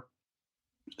whoever,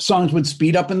 songs would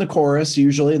speed up in the chorus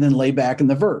usually, and then lay back in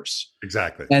the verse.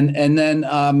 Exactly. And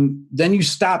then you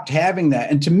stopped having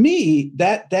that. And to me,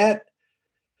 that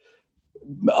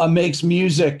makes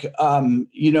music,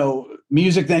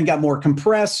 music then got more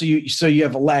compressed. So you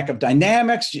have a lack of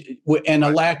dynamics and a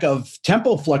lack of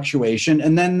tempo fluctuation.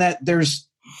 And then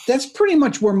that's pretty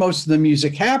much where most of the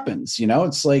music happens.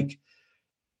 It's like,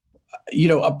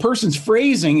 a person's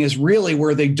phrasing is really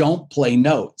where they don't play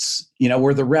notes,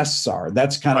 where the rests are.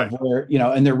 That's kind of where,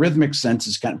 and their rhythmic sense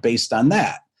is kind of based on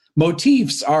that.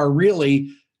 Motifs are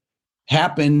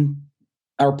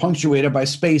punctuated by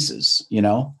spaces,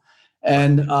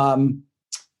 and,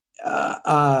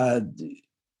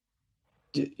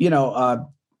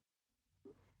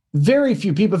 very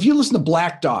few people, if you listen to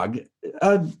Black Dog,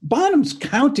 Bonham's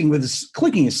clicking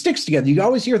his sticks together. You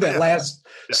always hear that last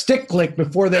stick click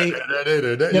before they,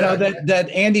 that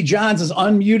Andy Johns is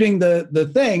unmuting the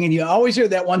thing, and you always hear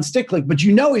that one stick click, but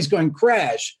he's going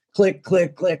crash, click,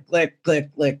 click, click, click,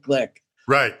 click, click, click.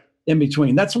 Right. In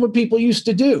between. That's what people used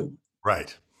to do.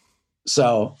 Right.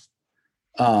 So,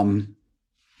 I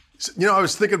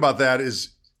was thinking about that as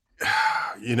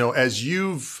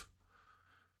you've,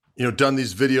 done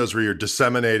these videos where you're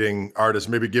disseminating artists,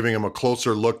 maybe giving them a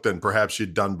closer look than perhaps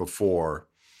you'd done before,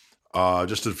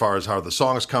 just as far as how the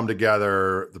songs come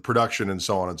together, the production, and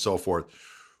so on and so forth.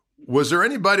 Was there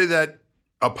anybody that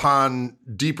upon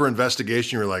deeper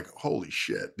investigation, you're like, holy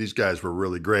shit, these guys were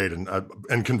really great.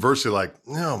 And conversely, like,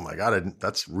 oh my God,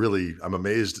 I'm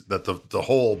amazed that the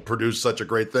whole produced such a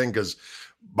great thing, because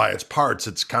by its parts,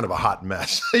 it's kind of a hot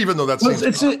mess, even though that's,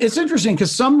 it's interesting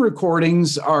because some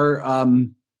recordings are,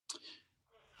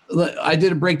 I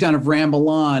did a breakdown of Ramble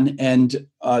On, and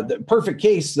the perfect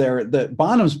case there, the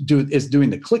Bonham's is doing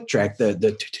the click track,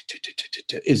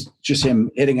 is just him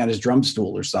hitting on his drum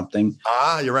stool or something.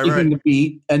 You're right. The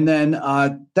beat, and then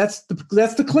that's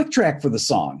the click track for the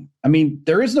song. I mean,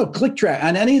 there is no click track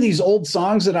on any of these old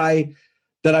songs that I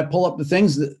pull up the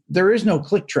things. There is no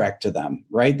click track to them,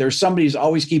 right? There's somebody's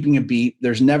always keeping a beat.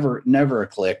 There's never a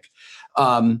click.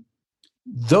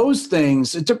 Those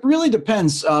things, it really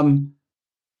depends.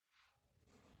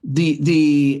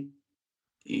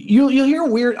 You'll hear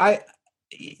weird.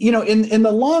 In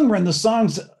the long run, the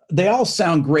songs, they all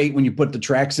sound great when you put the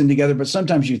tracks in together, but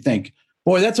sometimes you think,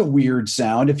 boy, that's a weird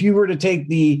sound. If you were to take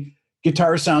the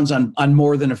guitar sounds on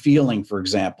More Than a Feeling, for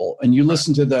example, and you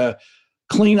listen to the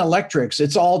clean electrics,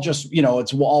 it's all just,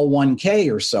 it's all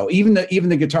 1K or so. Even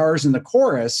the guitars in the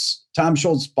chorus, Tom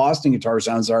Scholz's Boston guitar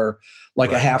sounds are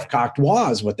like a half-cocked wah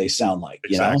is what they sound like.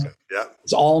 Exactly. Yeah.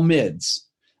 It's all mids.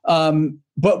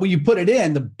 But when you put it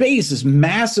in, the bass is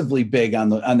massively big on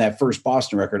that first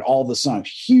Boston record. All the songs,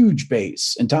 huge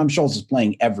bass, and Tom Scholz is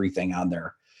playing everything on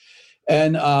there.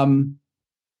 And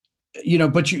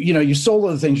but you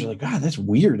solo the things, you're like, God, that's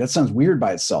weird. That sounds weird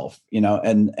by itself,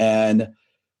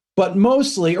 but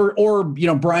mostly, or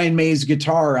Brian May's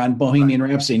guitar on Bohemian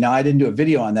Rhapsody. Now, I didn't do a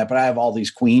video on that, but I have all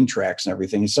these Queen tracks and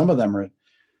everything, and some of them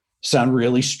sound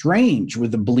really strange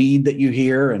with the bleed that you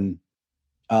hear, and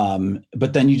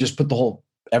but then you just put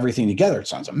everything together. It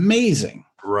sounds amazing.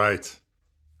 Right.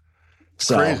 It's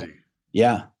crazy.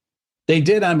 Yeah. They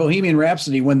did on Bohemian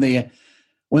Rhapsody when the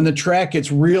track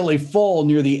gets really full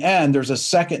near the end, there's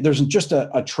just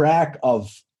a track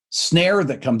of snare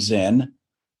that comes in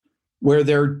where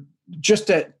they're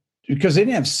just because they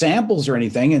didn't have samples or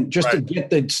anything. And just to get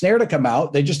the snare to come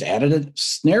out, they just added a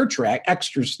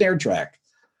extra snare track,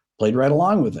 played right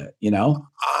along with it,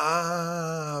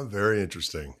 Very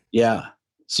interesting. Yeah.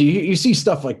 So you see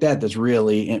stuff like that that's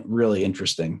really, really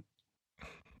interesting.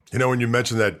 When you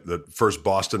mentioned the first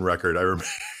Boston record,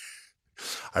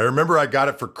 I remember I got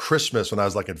it for Christmas when I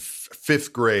was like in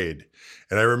fifth grade.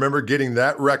 And I remember getting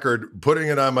that record, putting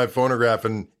it on my phonograph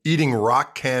and eating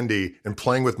rock candy and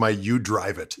playing with my You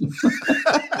Drive It.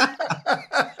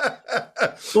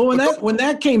 Well, when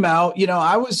that came out, it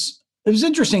was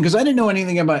interesting because I didn't know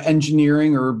anything about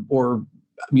engineering or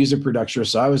music production.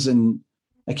 So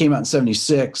I came out in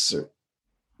 76,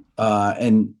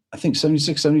 and I think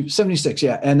 76.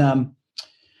 Yeah. And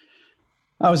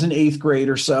I was in eighth grade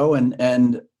or so.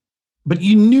 But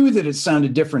you knew that it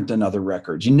sounded different than other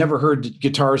records. You never heard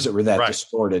guitars that were that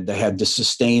distorted. They had to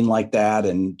sustain like that,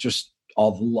 and just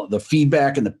all the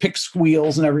feedback and the pick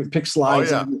squeals and pick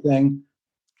slides and everything.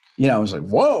 I was like,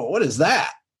 whoa, what is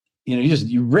that?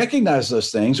 You recognize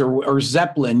those things, or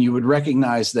Zeppelin, you would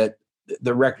recognize that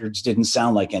the records didn't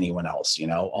sound like anyone else,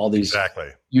 all these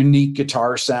unique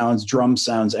guitar sounds, drum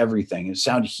sounds, everything. It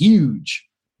sounded huge.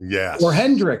 Yes. Or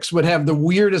Hendrix would have the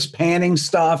weirdest panning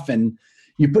stuff, and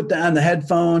you put that on the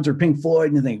headphones, or Pink Floyd,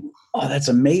 and you think, oh, that's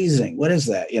amazing. What is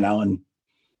that? And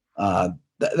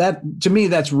that to me,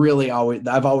 that's really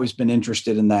I've always been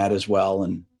interested in that as well.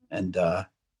 And I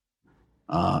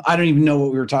don't even know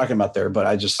what we were talking about there,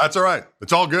 but that's all right.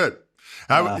 It's all good.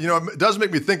 It does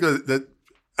make me think of that.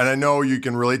 And I know you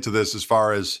can relate to this as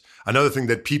far as another thing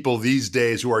that people these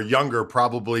days who are younger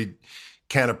probably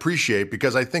can't appreciate,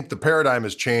 because I think the paradigm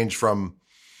has changed from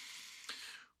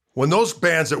when those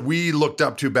bands that we looked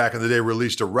up to back in the day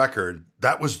released a record.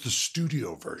 That was the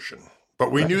studio version.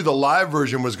 But we knew the live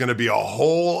version was going to be a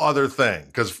whole other thing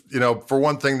because, for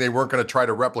one thing, they weren't going to try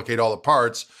to replicate all the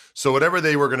parts. So whatever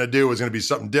they were going to do was going to be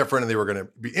something different, and they were going to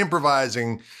be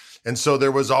improvising. And so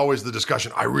there was always the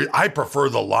discussion, I prefer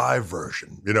the live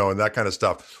version, and that kind of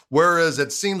stuff. Whereas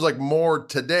it seems like more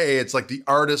today, it's like the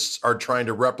artists are trying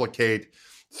to replicate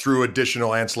through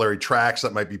additional ancillary tracks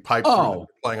that might be piped through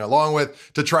playing along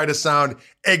with to try to sound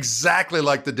exactly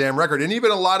like the damn record. And even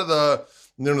a lot of the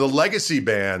legacy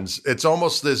bands, it's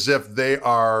almost as if they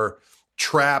are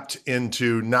trapped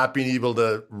into not being able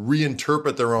to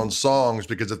reinterpret their own songs,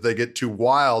 because if they get too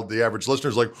wild, the average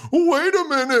listener's like, wait a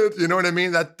minute, you know what I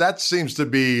mean? That seems to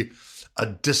be a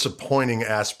disappointing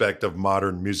aspect of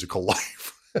modern musical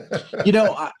life.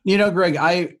 Greg,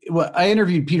 I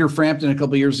interviewed Peter Frampton a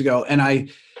couple of years ago, and I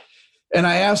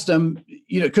asked him,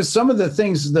 because some of the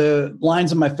things, the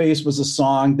Lines on My Face was a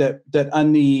song that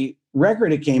on the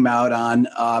record it came out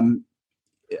on,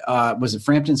 was it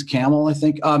Frampton's Camel, I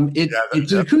think?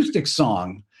 It's an acoustic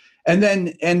song. And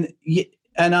then,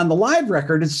 and on the live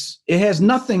record, it has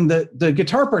nothing. The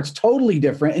guitar part's totally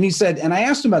different. And he said, and I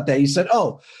asked him about that. He said,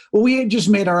 "Oh, well, we had just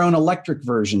made our own electric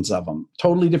versions of them,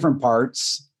 totally different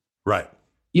parts, right?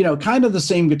 Kind of the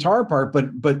same guitar part,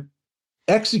 but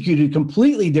executed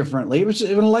completely differently. It was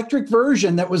an electric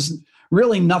version that was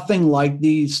really nothing like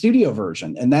the studio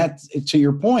version. And that, to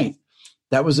your point,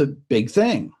 that was a big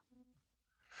thing."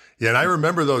 Yeah, and I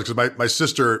remember those because my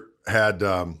sister had.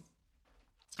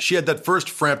 She had that first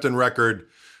Frampton record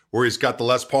where he's got the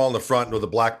Les Paul in the front with the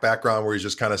black background where he's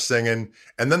just kind of singing.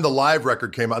 And then the live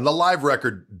record came out, and the live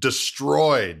record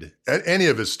destroyed any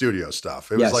of his studio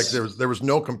stuff. It was like there was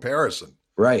no comparison.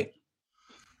 Right.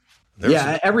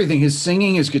 Everything, his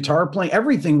singing, his guitar playing,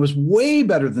 everything was way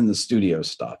better than the studio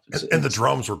stuff. And the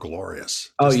drums were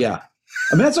glorious. Oh, yeah.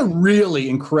 I mean, that's a really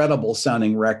incredible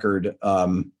sounding record.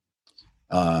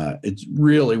 It's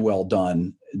really well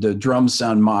done. The drums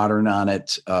sound modern on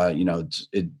it.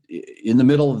 In the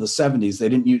middle of the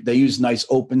 70s, they used nice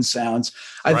open sounds.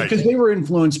 I think because they were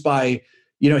influenced by,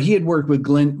 he had worked with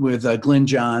Glyn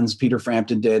Johns, Peter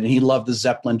Frampton did, and he loved the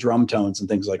Zeppelin drum tones and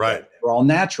things like that. They were all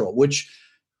natural, which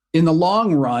in the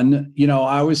long run,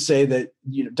 I always say that,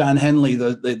 Don Henley,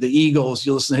 the Eagles,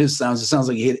 you listen to his sounds, it sounds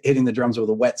like hitting the drums with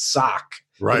a wet sock.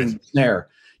 Right. Snare,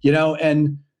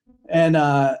 to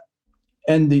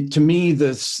me,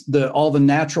 all the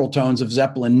natural tones of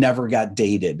Zeppelin never got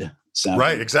dated.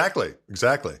 Right, exactly.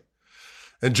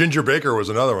 And Ginger Baker was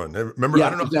another one. Remember, I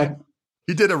don't know. Exactly.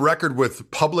 He did a record with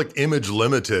Public Image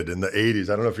Limited in the 80s.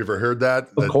 I don't know if you've ever heard that.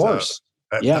 Of course.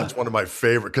 That's one of my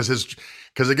favorite because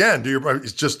again,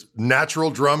 it's just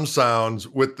natural drum sounds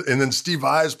and then Steve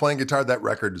Vai's playing guitar. That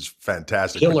record is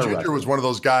fantastic. Ginger was one of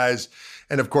those guys,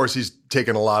 and of course he's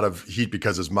taken a lot of heat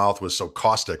because his mouth was so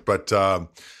caustic. But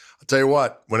I'll tell you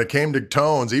what, when it came to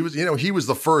tones, he was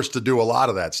the first to do a lot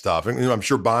of that stuff. And I'm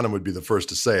sure Bonham would be the first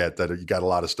to say it, that he got a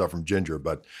lot of stuff from Ginger,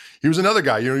 but he was another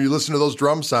guy. You listen to those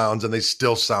drum sounds and they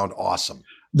still sound awesome.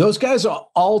 Those guys are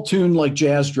all tuned like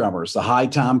jazz drummers, the high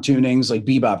tom tunings like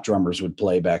bebop drummers would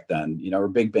play back then, or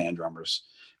big band drummers.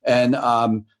 And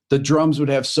the drums would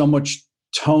have so much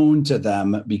tone to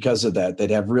them because of that.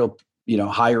 They'd have real,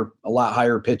 a lot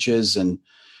higher pitches, and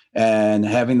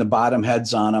having the bottom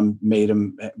heads on them made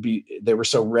them they were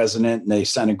so resonant and they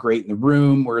sounded great in the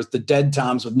room. Whereas the dead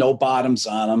toms with no bottoms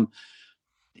on them,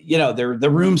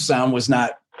 the room sound was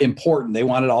not important. They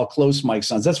wanted all close mic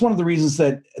sounds. That's one of the reasons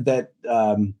that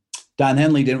Don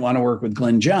Henley didn't want to work with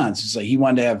Glyn Johns. It's like he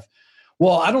wanted to have,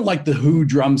 I don't like the Who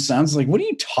drum sounds. Like, what are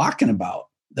you talking about?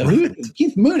 The Who,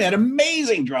 Keith Moon had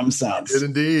amazing drum sounds. Did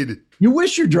indeed. You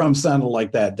wish your drum sounded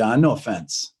like that, Don. No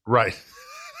offense. Right.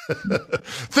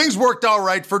 Things worked all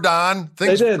right for Don.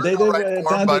 They did.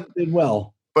 Don did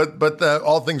well. But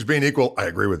all things being equal, I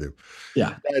agree with you.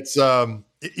 Yeah. It's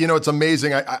it's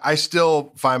amazing. I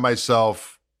still find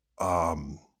myself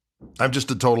I'm just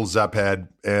a total Zepp head,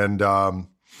 and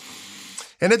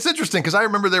it's interesting because I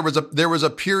remember there was a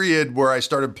period where I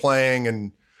started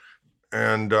playing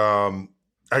and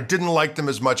I didn't like them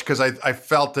as much because I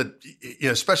felt that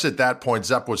especially at that point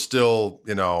Zepp was still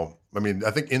I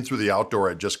think In Through the Outdoor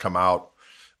had just come out,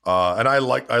 and I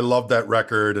loved that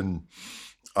record, and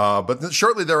but then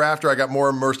shortly thereafter I got more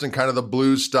immersed in kind of the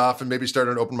blues stuff and maybe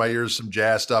started to open my ears to some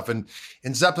jazz stuff, and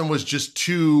Zeppelin was just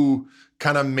too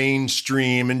kind of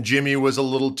mainstream, and Jimmy was a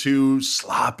little too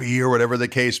sloppy or whatever the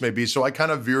case may be. So I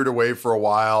kind of veered away for a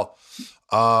while,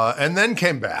 and then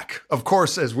came back, of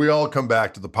course, as we all come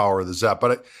back to the power of the Zepp.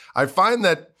 But I find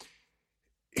that,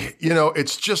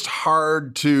 it's just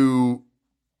hard to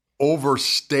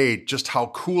overstate just how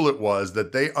cool it was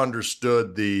that they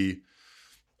understood the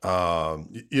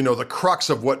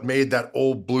crux of what made that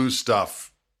old blues stuff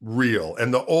real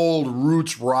and the old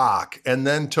roots rock, and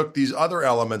then took these other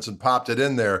elements and popped it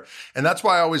in there. And that's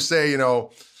why I always say, in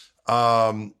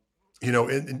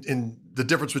the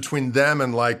difference between them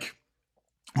and like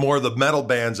more of the metal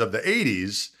bands of the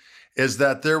 80s is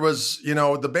that there was,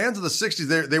 the bands of the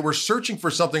 60s, they were searching for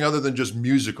something other than just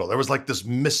musical. There was like this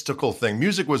mystical thing.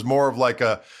 Music was more of like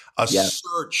a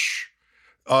search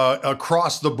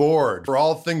across the board for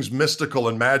all things mystical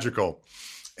and magical.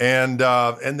 And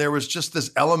there was just this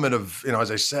element of,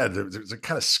 as I said, it was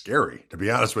kind of scary, to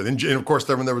be honest with you. And of course,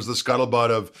 then when there was the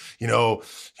scuttlebutt of,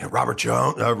 Robert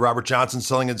Johnson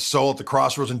selling his soul at the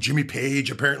Crossroads, and Jimmy Page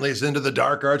apparently is into the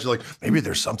dark arts. You're like, maybe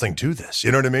there's something to this.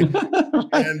 You know what I mean?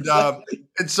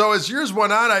 And And so as years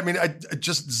went on, I mean, I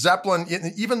just Zeppelin,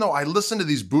 even though I listen to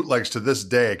these bootlegs to this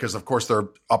day, because of course they're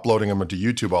uploading them into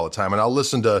YouTube all the time, and I'll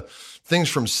listen to things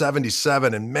from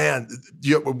 77, and man,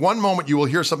 one moment you will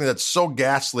hear something that's so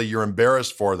ghastly, you're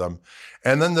embarrassed for them.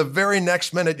 And then the very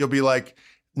next minute, you'll be like,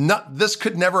 no, this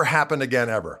could never happen again,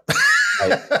 ever.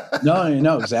 Right.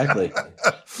 No, exactly.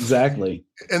 Exactly.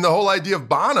 And the whole idea of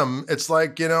Bonham, it's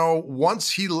like,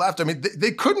 once he left, I mean, they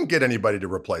couldn't get anybody to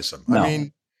replace him. No. I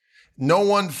mean, no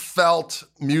one felt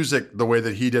music the way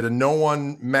that he did, and no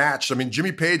one matched. I mean,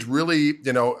 Jimmy Page really,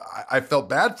 I felt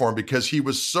bad for him because he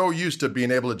was so used to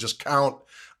being able to just count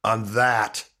on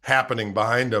that happening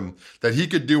behind him that he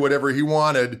could do whatever he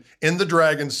wanted in the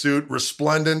dragon suit,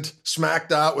 resplendent,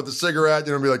 smacked out with a cigarette,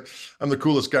 be like, I'm the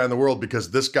coolest guy in the world because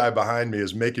this guy behind me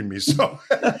is making me so.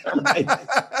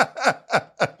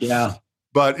 Yeah.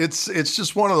 But it's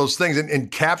just one of those things.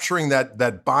 And capturing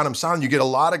that Bonham sound, you get a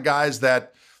lot of guys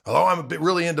that, I'm a bit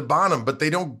really into Bonham, but they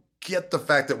don't get the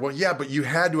fact that, well, yeah, but you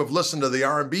had to have listened to the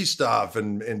R&B stuff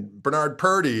and Bernard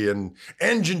Purdie and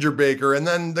Ginger Baker, and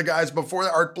then the guys before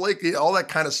that, Art Blakey, all that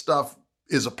kind of stuff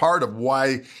is a part of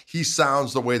why he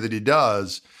sounds the way that he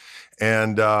does.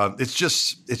 And it's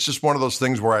just one of those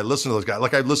things where I listen to those guys.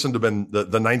 Like I listened to the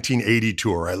 1980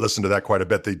 tour. I listened to that quite a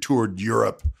bit. They toured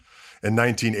Europe in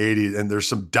 1980, and there's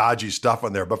some dodgy stuff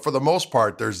on there. But for the most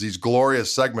part, there's these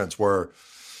glorious segments where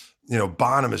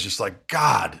Bonham is just like,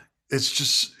 God,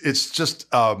 it's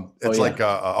like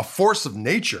a force of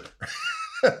nature.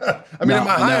 I mean, am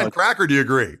I high on crack, or do you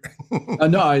agree? I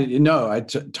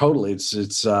totally. It's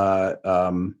that's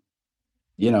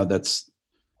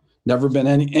never been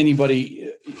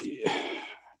anybody,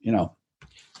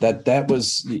 that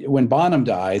was when Bonham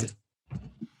died,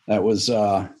 that was,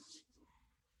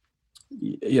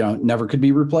 never could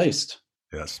be replaced.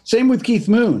 Yes. Same with Keith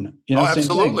Moon,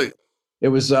 absolutely. It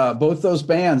was both those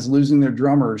bands losing their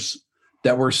drummers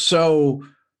that were so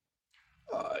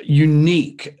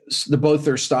unique. Both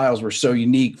their styles were so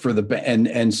unique for the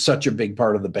and such a big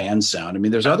part of the band sound. I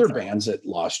mean, there's other bands that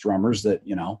lost drummers that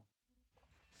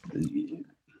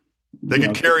they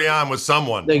could carry on with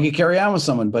someone. They could carry on with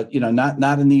someone, but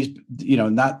not in these.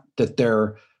 Not that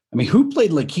they're. I mean, who played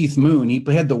like Keith Moon? He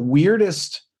had the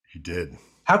weirdest. He did.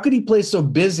 How could he play so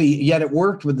busy, yet it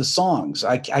worked with the songs?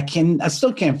 I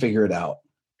still can't figure it out.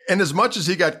 And as much as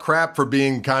he got crap for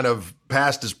being kind of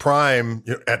past his prime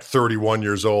at 31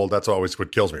 years old, that's always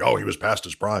what kills me. Oh, he was past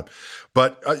his prime.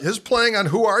 But his playing on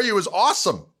Who Are You is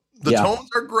awesome. The tones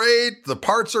are great. The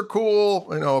parts are cool.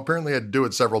 Apparently I had to do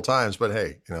it several times, but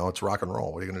hey, it's rock and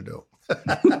roll. What are you going to do?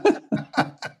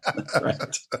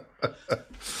 Right.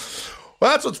 Well,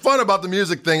 that's what's fun about the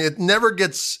music thing. It never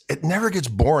gets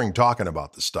boring talking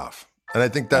about this stuff. And I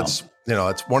think that's,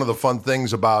 it's one of the fun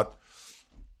things about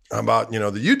the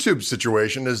YouTube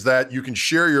situation is that you can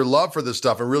share your love for this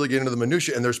stuff and really get into the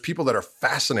minutia. And there's people that are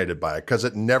fascinated by it because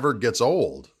it never gets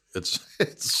old. It's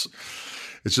just,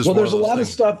 well, there's a lot of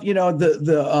stuff,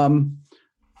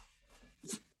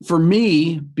 for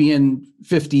me being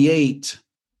 58,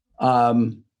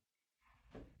 I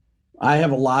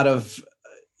have a lot of,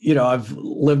 I've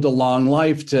lived a long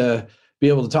life to be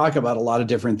able to talk about a lot of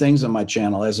different things on my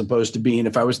channel, as opposed to being,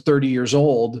 if I was 30 years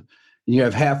old and you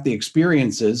have half the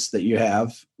experiences that you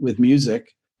have with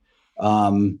music,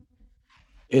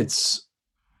 it's,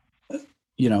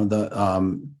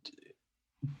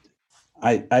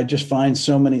 I just find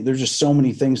there's just so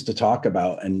many things to talk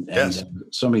about and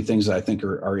so many things that I think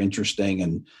are interesting,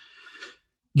 and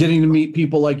getting to meet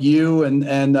people like you and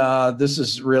this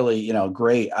is really,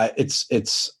 great.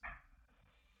 It's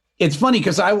funny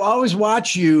because I always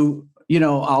watch you,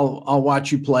 I'll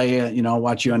watch you play, I'll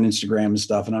watch you on Instagram and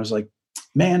stuff. And I was like,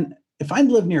 man, if I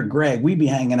lived near Greg, we'd be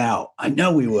hanging out. I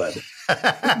know we would.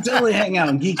 We'd totally hang out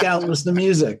and geek out and listen to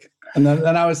music. And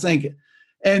then I was thinking,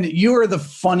 and you are the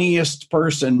funniest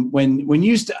person when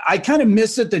you I kind of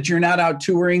miss it that you're not out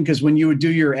touring, because when you would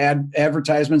do your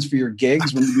advertisements for your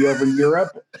gigs when you'd be over in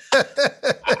Europe,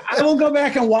 I will go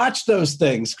back and watch those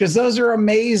things because those are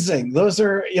amazing. Those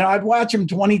are, I'd watch them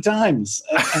 20 times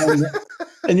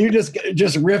and you just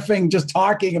riffing, just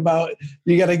talking about,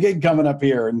 you got a gig coming up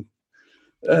here. And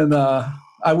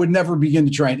I would never begin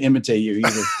to try and imitate you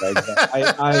either, Craig.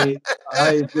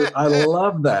 I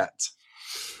love that.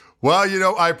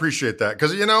 Well, I appreciate that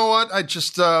because you know what? I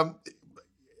just,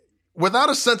 without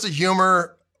a sense of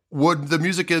humor, would the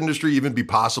music industry even be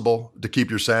possible to keep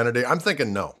your sanity? I'm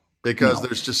thinking no, because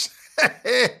there's just,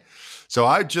 so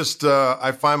I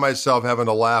find myself having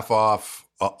to laugh off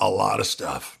a lot of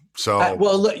stuff. So,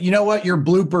 well, you know what? Your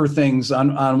blooper things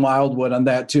on Wildwood on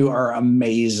that too are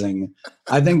amazing.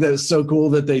 I think that's so cool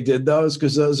that they did those,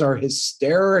 because those are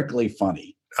hysterically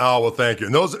funny. Oh, well, thank you.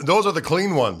 And those are the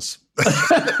clean ones.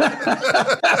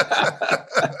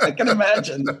 I can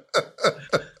imagine.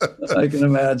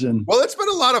 Well, it's been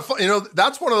a lot of fun.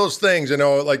 That's one of those things,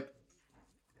 like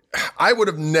I would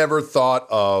have never thought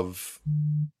of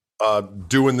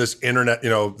doing this internet,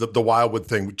 the Wildwood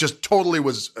thing. Just totally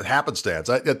was happenstance.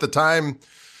 At the time,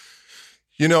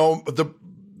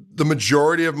 the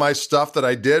majority of my stuff that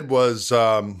I did was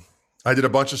I did a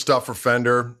bunch of stuff for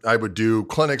Fender. I would do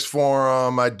clinics for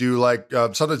them. I'd do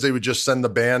sometimes they would just send the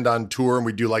band on tour and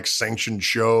we'd do sanctioned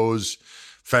shows,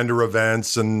 Fender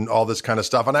events and all this kind of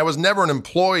stuff. And I was never an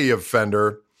employee of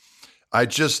Fender. I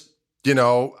just,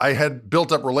 I had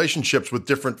built up relationships with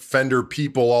different Fender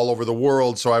people all over the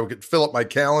world. So I could fill up my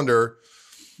calendar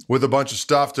with a bunch of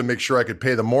stuff to make sure I could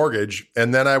pay the mortgage.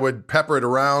 And then I would pepper it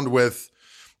around with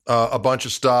a bunch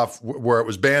of stuff where it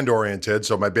was band oriented.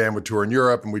 So my band would tour in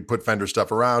Europe and we'd put Fender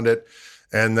stuff around it.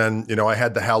 And then, I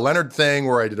had the Hal Leonard thing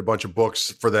where I did a bunch of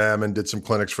books for them and did some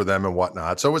clinics for them and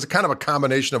whatnot. So it was kind of a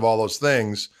combination of all those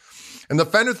things. And the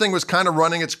Fender thing was kind of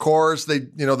running its course. They,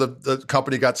 the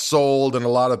company got sold and a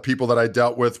lot of people that I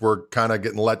dealt with were kind of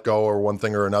getting let go or one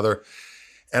thing or another.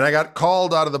 And I got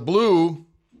called out of the blue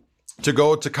to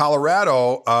go to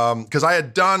Colorado because I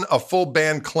had done a full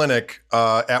band clinic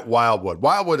at Wildwood.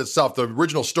 Wildwood itself, the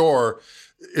original store,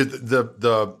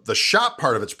 the shop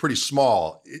part of it's pretty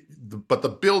small, but the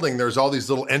building, there's all these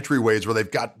little entryways where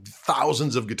they've got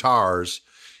thousands of guitars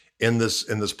in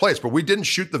this place. But we didn't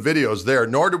shoot the videos there,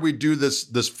 nor did we do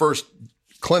this first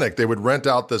clinic. They would rent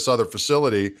out this other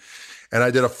facility. And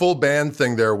I did a full band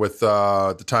thing there with,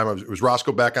 at the time, it was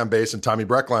Roscoe Beck on bass and Tommy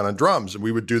Breckline on drums. And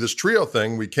we would do this trio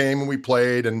thing. We came and we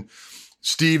played, and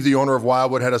Steve, the owner of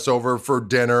Wildwood, had us over for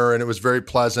dinner, and it was very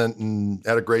pleasant and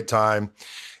had a great time.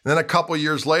 And then a couple of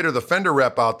years later, the Fender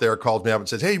rep out there called me up and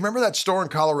said, "Hey, remember that store in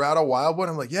Colorado, Wildwood?"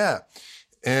 I'm like, "Yeah."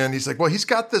 And he's like, "Well, he's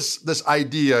got this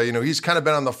idea. He's kind of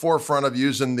been on the forefront of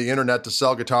using the internet to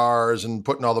sell guitars and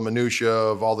putting all the minutia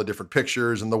of all the different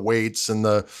pictures and the weights and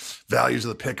the values of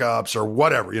the pickups or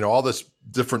whatever, all this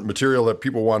different material that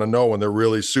people want to know when they're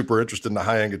really super interested in a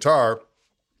high-end guitar."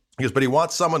 He goes, "But he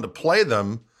wants someone to play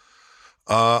them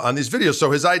on these videos." So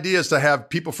his idea is to have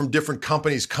people from different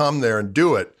companies come there and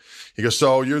do it. He goes,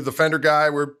 "So you're the Fender guy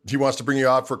where he wants to bring you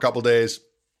out for a couple of days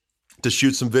to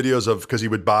shoot some videos of," because he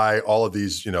would buy all of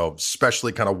these,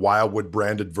 specially kind of Wildwood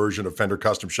branded version of Fender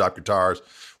custom shop guitars,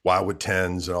 Wildwood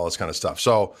 10s and all this kind of stuff.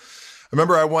 So I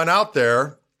remember I went out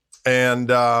there and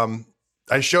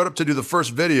I showed up to do the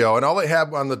first video, and all they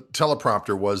had on the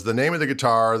teleprompter was the name of the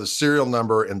guitar, the serial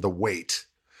number, and the weight.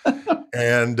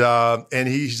 And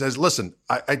he says, "Listen,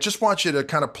 I just want you to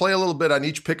kind of play a little bit on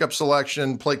each pickup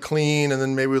selection, play clean, and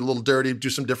then maybe a little dirty, do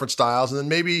some different styles, and then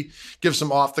maybe give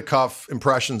some off-the-cuff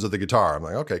impressions of the guitar." I'm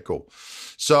like, "Okay, cool."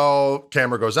 So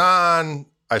camera goes on,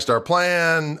 I start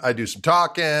playing, I do some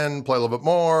talking, play a little bit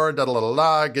more,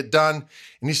 da-da-da-da-da, get done.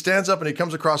 And he stands up and he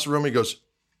comes across the room, he goes,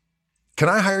 "Can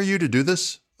I hire you to do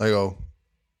this?" I go,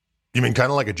 "You mean kind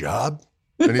of like a job?"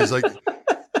 And he's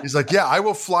like, "Yeah, I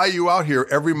will fly you out here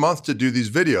every month to do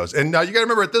these videos." And now you got to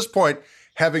remember, at this point,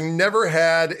 having never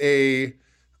had a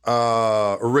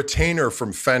retainer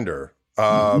from Fender,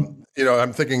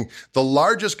 I'm thinking the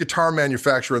largest guitar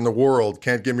manufacturer in the world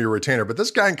can't give me a retainer, but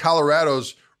this guy in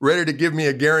Colorado's ready to give me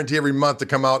a guarantee every month to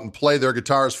come out and play their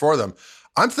guitars for them.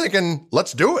 I'm thinking,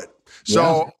 let's do it.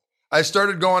 So I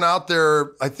started going out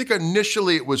there. I think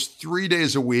initially it was 3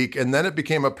 days a week. And then it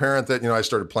became apparent that, I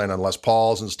started playing on Les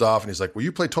Pauls and stuff. And he's like, "Well,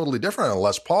 you play totally different on a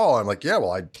Les Paul." I'm like, "Yeah,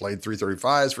 well, I played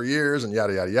 335s for years and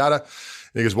yada, yada, yada." And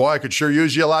he goes, "Well, I could sure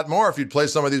use you a lot more if you'd play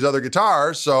some of these other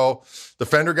guitars." So the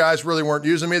Fender guys really weren't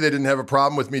using me. They didn't have a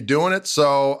problem with me doing it.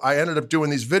 So I ended up doing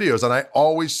these videos. And I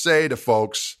always say to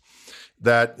folks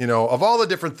that, of all the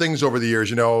different things over the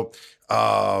years,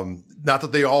 not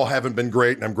that they all haven't been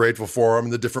great, and I'm grateful for them,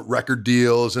 and the different record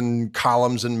deals and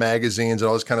columns and magazines and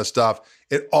all this kind of stuff,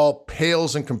 it all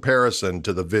pales in comparison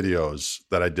to the videos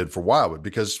that I did for Wildwood,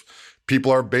 because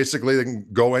people are basically, they can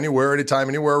go anywhere, anytime,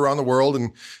 anywhere around the world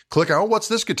and click on, "Oh, what's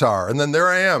this guitar?" And then there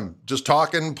I am, just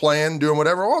talking, playing, doing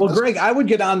whatever. "Oh, well, Greg, I would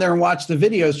get on there and watch the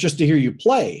videos just to hear you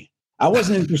play. I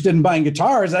wasn't interested in buying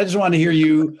guitars. I just wanted to hear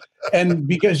you, and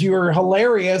because you were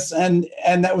hilarious, and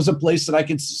that was a place that I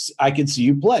could see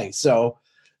you play. So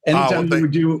anytime you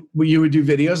would do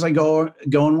videos, I go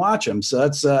and watch them. So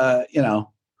that's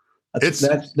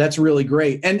that's really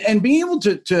great. And being able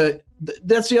to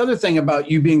that's the other thing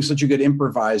about you being such a good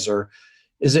improviser,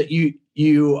 is that you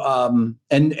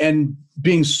and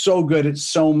being so good at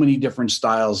so many different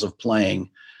styles of playing,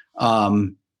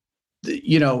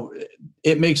 you know,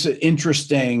 it makes it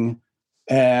interesting.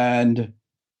 And,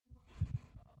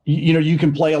 you know, you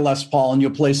can play a Les Paul and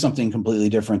you'll play something completely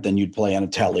different than you'd play on a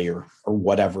Tele or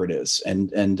whatever it is. And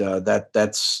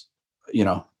that's, you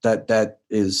know, that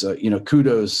is, you know,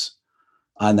 kudos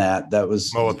on that. That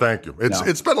was, oh, well, thank you.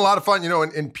 It's been a lot of fun, you know,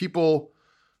 and people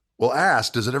will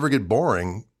ask, does it ever get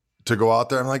boring to go out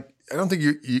there? I'm like, I don't think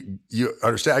you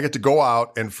understand. I get to go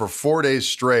out, and for 4 days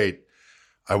straight,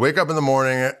 I wake up in the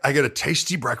morning, I get a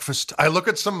tasty breakfast, I look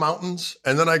at some mountains,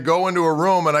 and then I go into a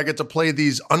room and I get to play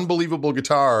these unbelievable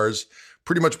guitars,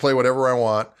 pretty much play whatever I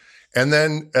want. And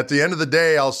then at the end of the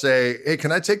day, I'll say, hey,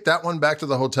 can I take that one back to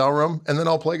the hotel room? And then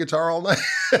I'll play guitar all night.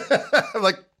 I'm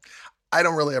like, I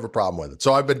don't really have a problem with it.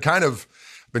 So I've been kind of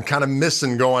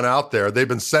missing going out there. They've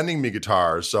been sending me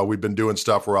guitars. So we've been doing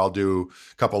stuff where I'll do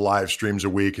a couple live streams a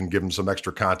week and give them some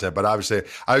extra content. But obviously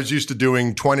I was used to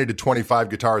doing 20 to 25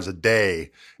 guitars a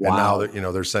day. Wow. And now that, you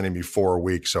know, they're sending me 4 a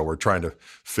week. So we're trying to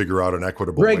figure out an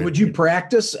equitable Greg, way. would you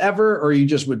practice ever, or you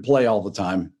just would play all the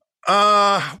time?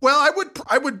 Well,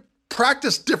 I would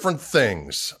practice different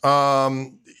things.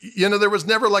 You know, there was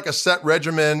never like a set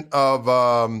regimen of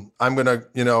I'm going to,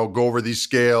 you know, go over these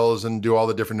scales and do all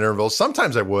the different intervals.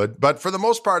 Sometimes I would, but for the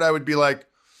most part, I would be like,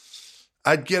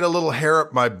 I'd get a little hair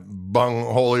up my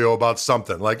bungholio about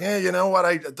something. Like, hey, you know what?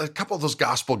 A couple of those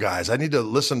gospel guys, I need to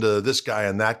listen to this guy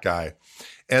and that guy.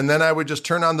 And then I would just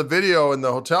turn on the video in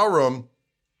the hotel room,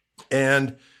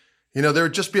 and, you know, there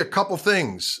would just be a couple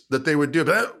things that they would do.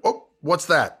 But, oh, what's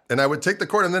that? And I would take the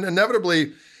chord, and then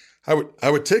inevitably I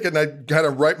would take it and I'd kind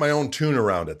of write my own tune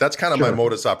around it. That's kind of my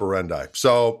modus operandi.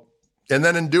 So, and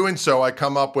then in doing so, I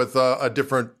come up with a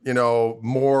different, you know,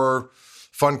 more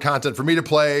fun content for me to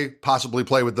play, possibly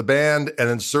play with the band, and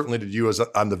then certainly to use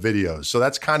on the videos. So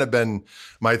that's kind of been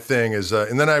my thing is,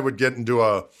 and then I would get into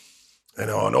an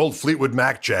old Fleetwood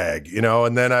Mac Jag, you know,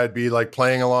 and then I'd be like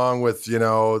playing along with, you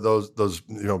know, those,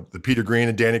 you know, the Peter Green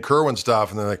and Danny Kerwin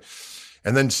stuff. And then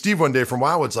and then Steve one day from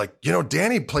Wildwood's like, you know,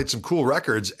 Danny played some cool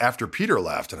records after Peter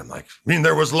left. And I'm like, I mean,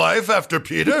 there was life after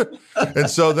Peter? And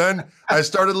so then I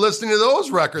started listening to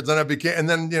those records, and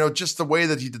then, you know, just the way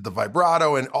that he did the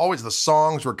vibrato, and always the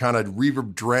songs were kind of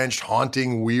reverb drenched,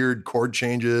 haunting, weird chord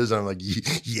changes. And I'm like,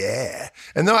 yeah.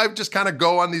 And then I just kind of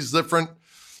go on these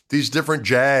different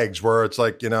jags where it's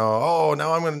like, you know, oh,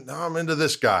 now I'm into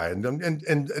this guy. And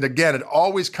again, it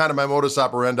always kind of my modus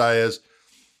operandi is,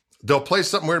 they'll play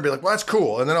something weird and be like, well, that's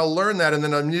cool. And then I'll learn that. And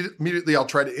then immediately I'll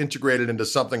try to integrate it into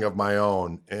something of my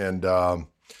own. And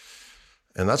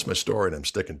that's my story, and I'm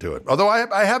sticking to it. Although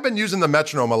I have been using the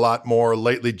metronome a lot more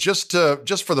lately, just for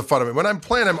the fun of it. When I'm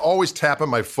playing, I'm always tapping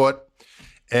my foot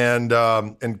and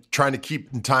trying to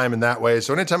keep in time in that way.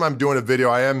 So anytime I'm doing a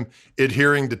video, I am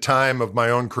adhering to time of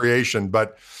my own creation.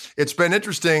 But it's been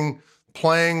interesting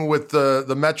playing with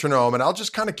the metronome, and I'll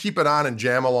just kind of keep it on and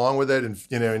jam along with it, and,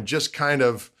 you know, and just kind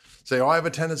of say, oh, I have a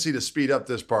tendency to speed up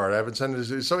this part. I have a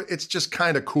tendency. So it's just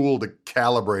kind of cool to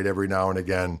calibrate every now and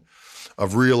again,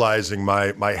 of realizing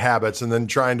my habits, and then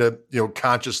trying to, you know,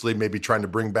 consciously maybe trying to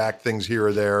bring back things here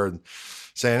or there, and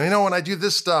saying, you know, when I do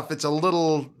this stuff, it's a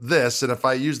little this. And if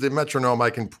I use the metronome, I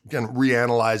can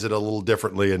reanalyze it a little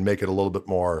differently and make it a little bit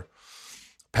more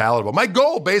palatable. My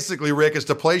goal, basically, Rick, is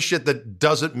to play shit that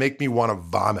doesn't make me want to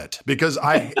vomit, because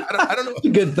I don't know. It's a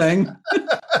good thing.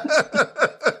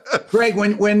 Greg,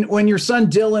 when your son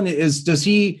Dylan does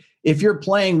he, if you're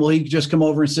playing, will he just come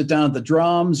over and sit down at the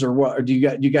drums, or what? Or do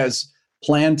you guys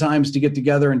plan times to get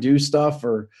together and do stuff?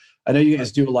 Or I know you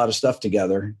guys do a lot of stuff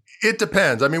together. It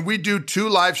depends. I mean, we do 2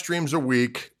 live streams a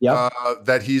week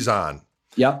that he's on.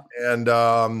 Yep. And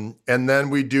then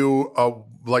we do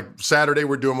like Saturday,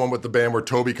 we're doing one with the band where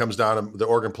Toby comes down, the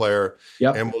organ player,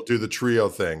 and we'll do the trio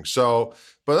thing. So,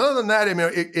 but other than that, I mean,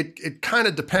 it kind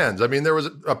of depends. I mean, there was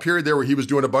a period there where he was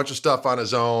doing a bunch of stuff on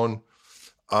his own.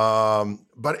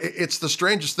 But it's the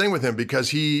strangest thing with him, because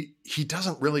he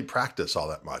doesn't really practice all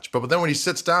that much. But then when he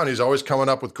sits down, he's always coming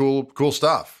up with cool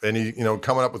stuff, and he, you know,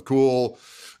 coming up with cool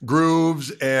grooves.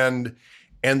 And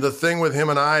the thing with him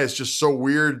and I is just so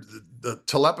weird. The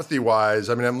telepathy wise,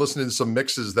 I mean, I'm listening to some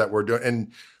mixes that we're doing,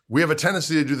 and we have a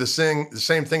tendency to do the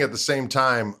same thing at the same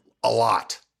time a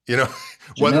lot, you know,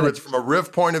 whether it's from a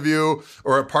riff point of view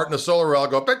or a part in a solo where I'll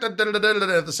go, at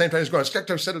the same time he's going, it's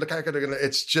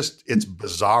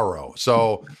bizarro.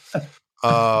 So,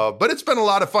 but it's been a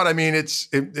lot of fun. I mean, it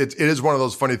is one of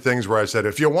those funny things where I said,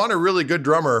 if you want a really good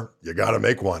drummer, you got to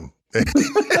make one.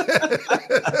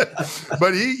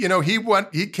 But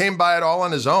he came by it all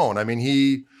on his own. I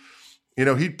mean,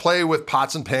 He'd play with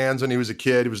pots and pans when he was a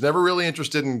kid. He was never really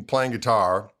interested in playing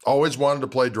guitar, always wanted to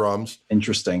play drums.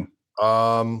 Interesting.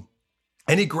 And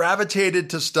he gravitated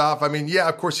to stuff. I mean, yeah,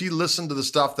 of course, he listened to the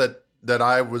stuff that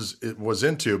I was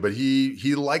into, but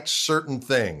he liked certain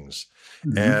things.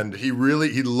 Mm-hmm. And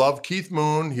he loved Keith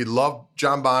Moon. He loved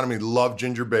John Bonham. He loved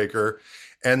Ginger Baker.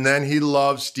 And then he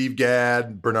loved Steve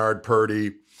Gadd, Bernard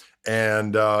Purdie,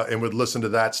 and would listen to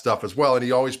that stuff as well. And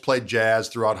he always played jazz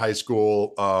throughout high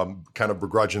school, kind of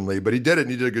begrudgingly, but he did it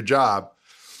and he did a good job.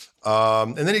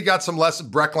 And then he got some lessons.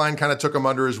 Breckline kind of took him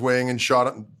under his wing and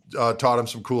taught him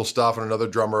some cool stuff. And another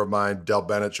drummer of mine, Del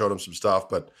Bennett, showed him some stuff.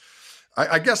 But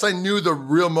I guess I knew the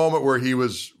real moment where he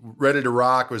was ready to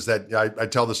rock was that I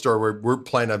tell the story where we're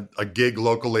playing a gig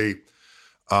locally.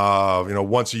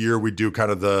 Once a year we do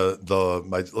kind of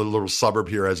my little suburb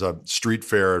here has a street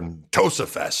fair, and Tosa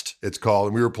Fest it's called,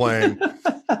 and we were playing,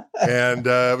 and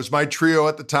it was my trio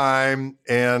at the time,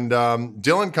 and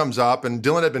Dylan comes up, and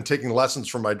Dylan had been taking lessons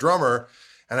from my drummer,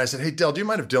 and I said, "Hey, Del, do you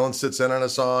mind if Dylan sits in on a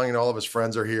song? And all of his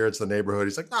friends are here. It's the neighborhood."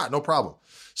 He's like, "Nah, no problem."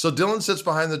 So Dylan sits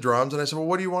behind the drums, and I said, "Well,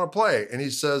 what do you want to play?" And he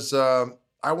says,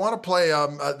 "I want to play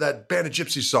that Band of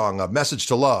Gypsy song, Message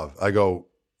to Love." I go,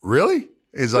 "Really?"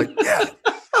 He's like, "Yeah."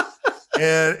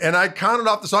 And I counted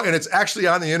off the song, and it's actually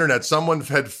on the internet. Someone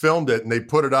had filmed it, and they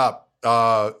put it up,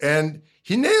 and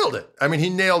he nailed it. I mean, he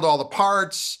nailed all the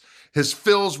parts. His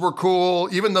fills were cool.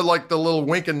 Even the little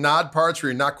wink and nod parts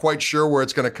where you're not quite sure where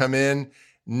it's going to come in,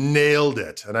 nailed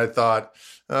it. And I thought,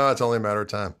 oh, it's only a matter of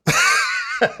time.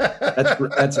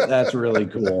 That's really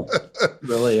cool.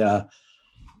 Really, but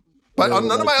really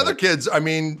none of my other kids, I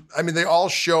mean, they all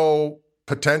show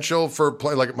potential for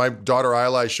play. Like my daughter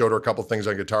Isla, I showed her a couple things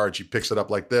on guitar, and she picks it up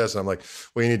like this, and I'm like,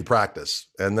 "Well, you need to practice."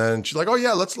 And then she's like, "Oh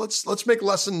yeah, let's make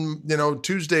lesson,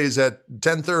 Tuesdays at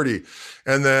 10:30."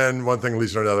 And then one thing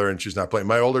leads to another, and she's not playing.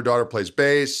 My older daughter plays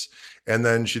bass, and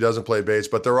then she doesn't play bass,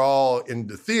 but they're all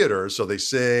into theater, so they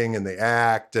sing and they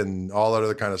act and all that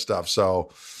other kind of stuff. So.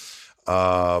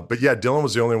 But yeah, Dylan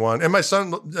was the only one. And my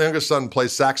youngest son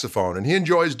plays saxophone, and he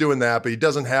enjoys doing that, but he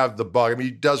doesn't have the bug. I mean,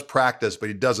 he does practice, but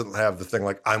he doesn't have the thing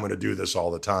like, I'm going to do this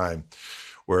all the time.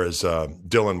 Whereas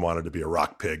Dylan wanted to be a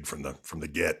rock pig from the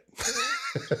get.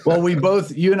 Well,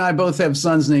 you and I both have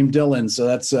sons named Dylan, so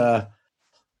that's a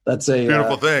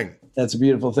beautiful thing. That's a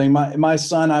beautiful thing. My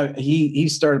son, he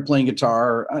started playing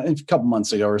guitar a couple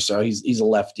months ago or so. He's a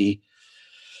lefty,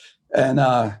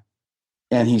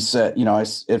 and he said,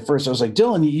 at first I was like,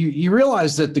 Dylan, you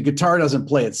realize that the guitar doesn't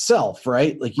play itself,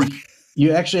 right? Like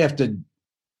you actually have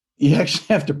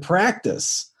to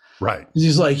practice. Right.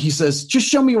 He says, just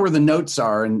show me where the notes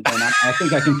are. And I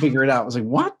think I can figure it out. I was like,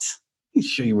 what?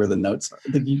 Show you where the notes are.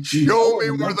 Show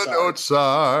me where the notes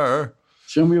are.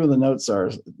 Show me where the notes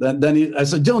are. Then I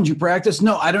said, Dylan, did you practice?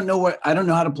 No, I don't know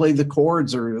how to play the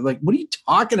chords, or like, what are you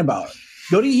talking about?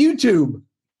 Go to YouTube.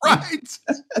 Right.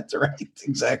 That's right.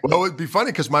 Exactly. Well, it'd be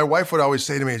funny because my wife would always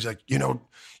say to me, she's like,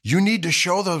 you need to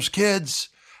show those kids.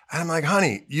 And I'm like,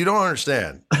 honey, you don't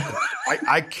understand.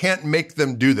 I can't make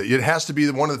them do that. It has to be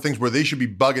one of the things where they should be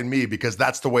bugging me because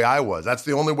that's the way I was. That's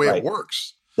the only way it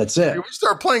works. That's it. When we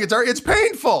start playing guitar, it's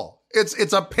painful.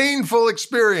 It's a painful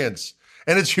experience,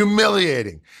 and it's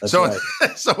humiliating. That's right.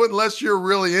 So unless you're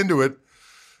really into it,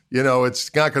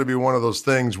 it's not going to be one of those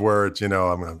things where it's,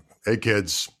 hey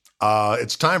kids,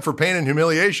 it's time for pain and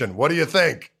humiliation. What do you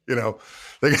think? They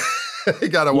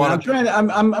got to want to.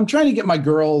 I'm trying to get my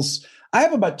girls. I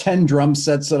have about 10 drum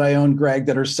sets that I own, Greg,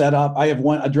 that are set up. I have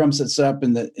a drum set set up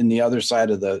in the other side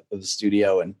of the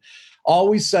studio, and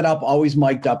always set up, always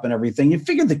mic'd up and everything. You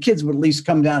figured the kids would at least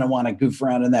come down and want to goof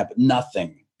around in that, but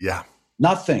nothing. Yeah.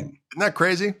 Nothing. Isn't that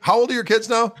crazy? How old are your kids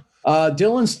now?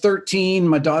 Dylan's 13.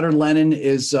 My daughter Lennon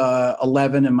is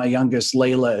 11, and my youngest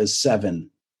Layla is 7.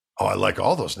 Oh, I like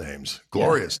all those names.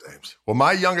 Glorious names. Well,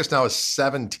 my youngest now is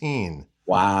 17.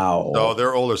 Wow. So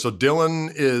they're older. So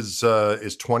Dylan is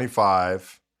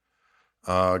 25.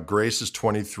 Grace is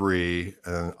 23.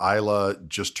 And Isla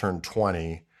just turned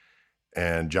 20.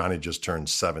 And Johnny just turned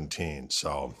 17.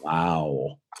 So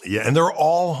wow. Yeah, and they're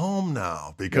all home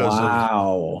now because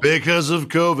of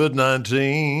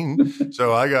COVID-19.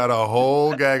 So I got a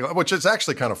whole gang, which is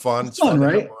actually kind of fun. It's fun,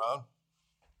 right?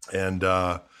 And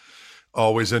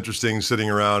always interesting sitting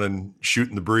around and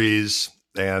shooting the breeze.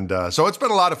 And so it's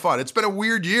been a lot of fun. It's been a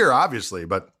weird year, obviously,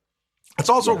 but it's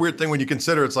also a weird thing when you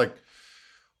consider it's like,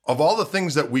 of all the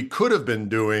things that we could have been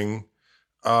doing,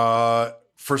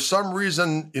 for some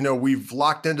reason, we've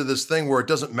locked into this thing where it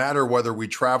doesn't matter whether we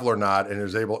travel or not, and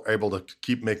is able to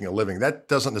keep making a living. That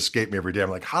doesn't escape me every day.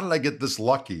 I'm like, how did I get this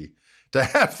lucky to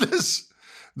have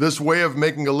this way of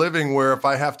making a living where if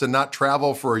I have to not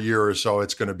travel for a year or so,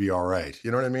 it's going to be all right.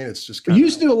 You know what I mean? It's just you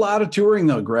used to do a lot of touring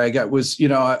though, Greg. It was,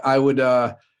 I would,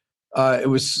 it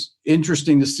was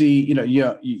interesting to see,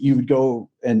 you would go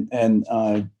and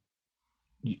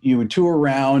you would tour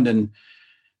around and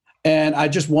I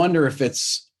just wonder if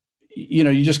it's,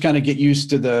 you just kind of get used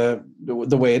to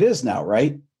the way it is now,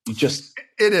 right?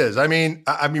 It is. I mean,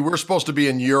 we're supposed to be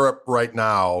in Europe right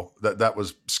now. That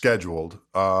was scheduled.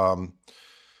 And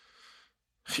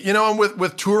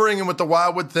with touring and with the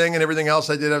Wildwood thing and everything else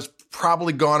I did, I was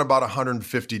probably gone about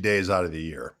 150 days out of the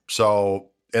year. So,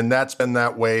 and that's been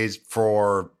that way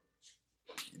for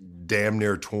damn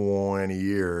near 20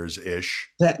 years ish.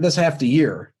 That's half the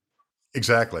year.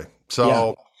 Exactly.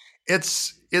 So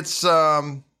it's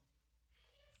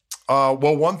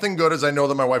well, one thing good is I know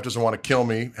that my wife doesn't want to kill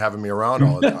me having me around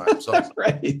all the time. So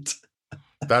right.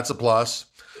 That's a plus.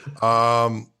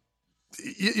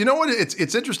 You know what?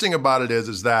 It's interesting about it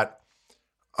is that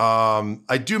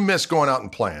I do miss going out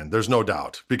and playing. There's no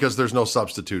doubt, because there's no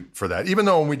substitute for that. Even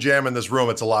though when we jam in this room,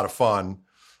 it's a lot of fun.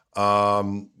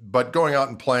 But going out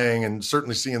and playing and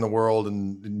certainly seeing the world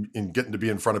and getting to be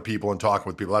in front of people and talking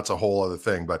with people, that's a whole other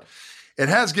thing. But it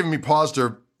has given me pause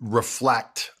to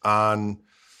reflect on,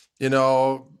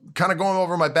 kind of going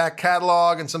over my back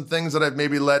catalog and some things that I've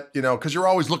maybe let, because you're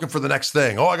always looking for the next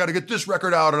thing. Oh, I got to get this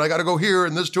record out and I got to go here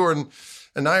and this tour. And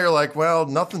now you're like, well,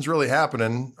 nothing's really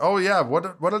happening. Oh yeah. What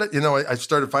did it, I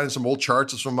started finding some old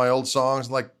charts of some of my old songs.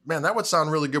 Like, man, that would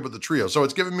sound really good with the trio. So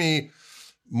it's given me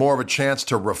more of a chance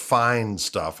to refine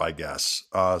stuff, I guess.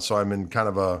 So I'm in kind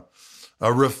of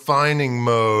a refining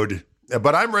mode,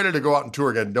 but I'm ready to go out and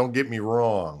tour again. Don't get me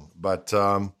wrong. But,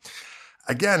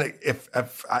 again, if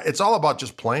it's all about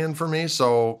just playing for me.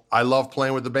 So I love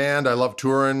playing with the band. I love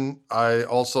touring. I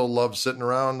also love sitting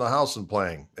around the house and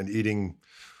playing and eating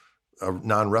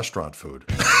non-restaurant food.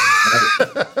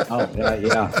 Oh,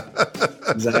 yeah,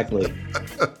 exactly.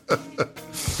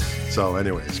 So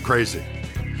anyways, crazy.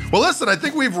 Well, listen, I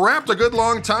think we've wrapped a good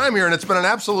long time here, and it's been an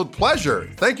absolute pleasure.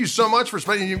 Thank you so much for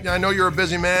spending. I know you're a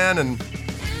busy man, and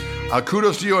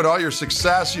kudos to you and all your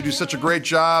success. You do such a great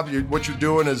job. What you're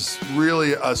doing is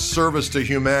really a service to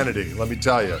humanity, let me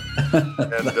tell you.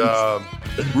 And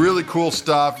really cool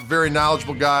stuff. Very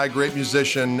knowledgeable guy, great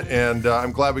musician, and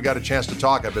I'm glad we got a chance to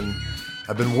talk. I've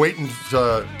been waiting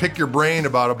to pick your brain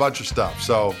about a bunch of stuff.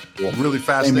 So really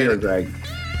fascinating. Greg.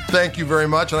 Thank you very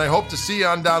much, and I hope to see you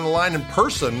on down the line in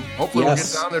person. Hopefully we'll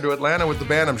get down there to Atlanta with the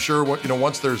band. I'm sure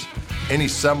once there's any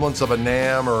semblance of a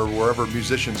NAMM or wherever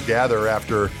musicians gather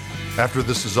after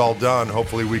this is all done,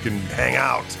 hopefully we can hang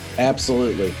out.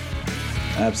 Absolutely.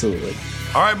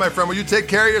 All right, my friend, will you take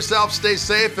care of yourself, stay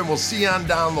safe, and we'll see you on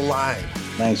down the line.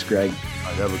 Thanks, Greg. All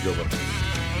right, have a good one.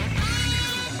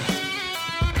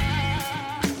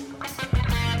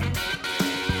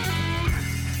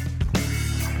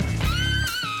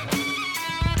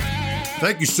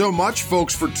 Thank you so much,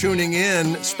 folks, for tuning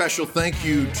in. Special thank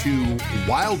you to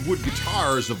Wildwood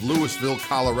Guitars of Louisville,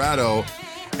 Colorado,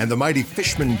 and the Mighty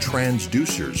Fishman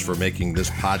Transducers for making this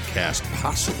podcast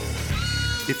possible.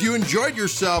 If you enjoyed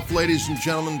yourself, ladies and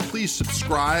gentlemen, please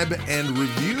subscribe and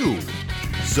review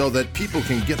so that people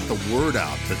can get the word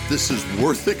out that this is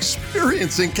worth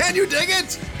experiencing. Can you dig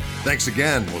it? Thanks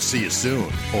again. We'll see you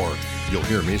soon, or you'll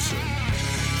hear me soon.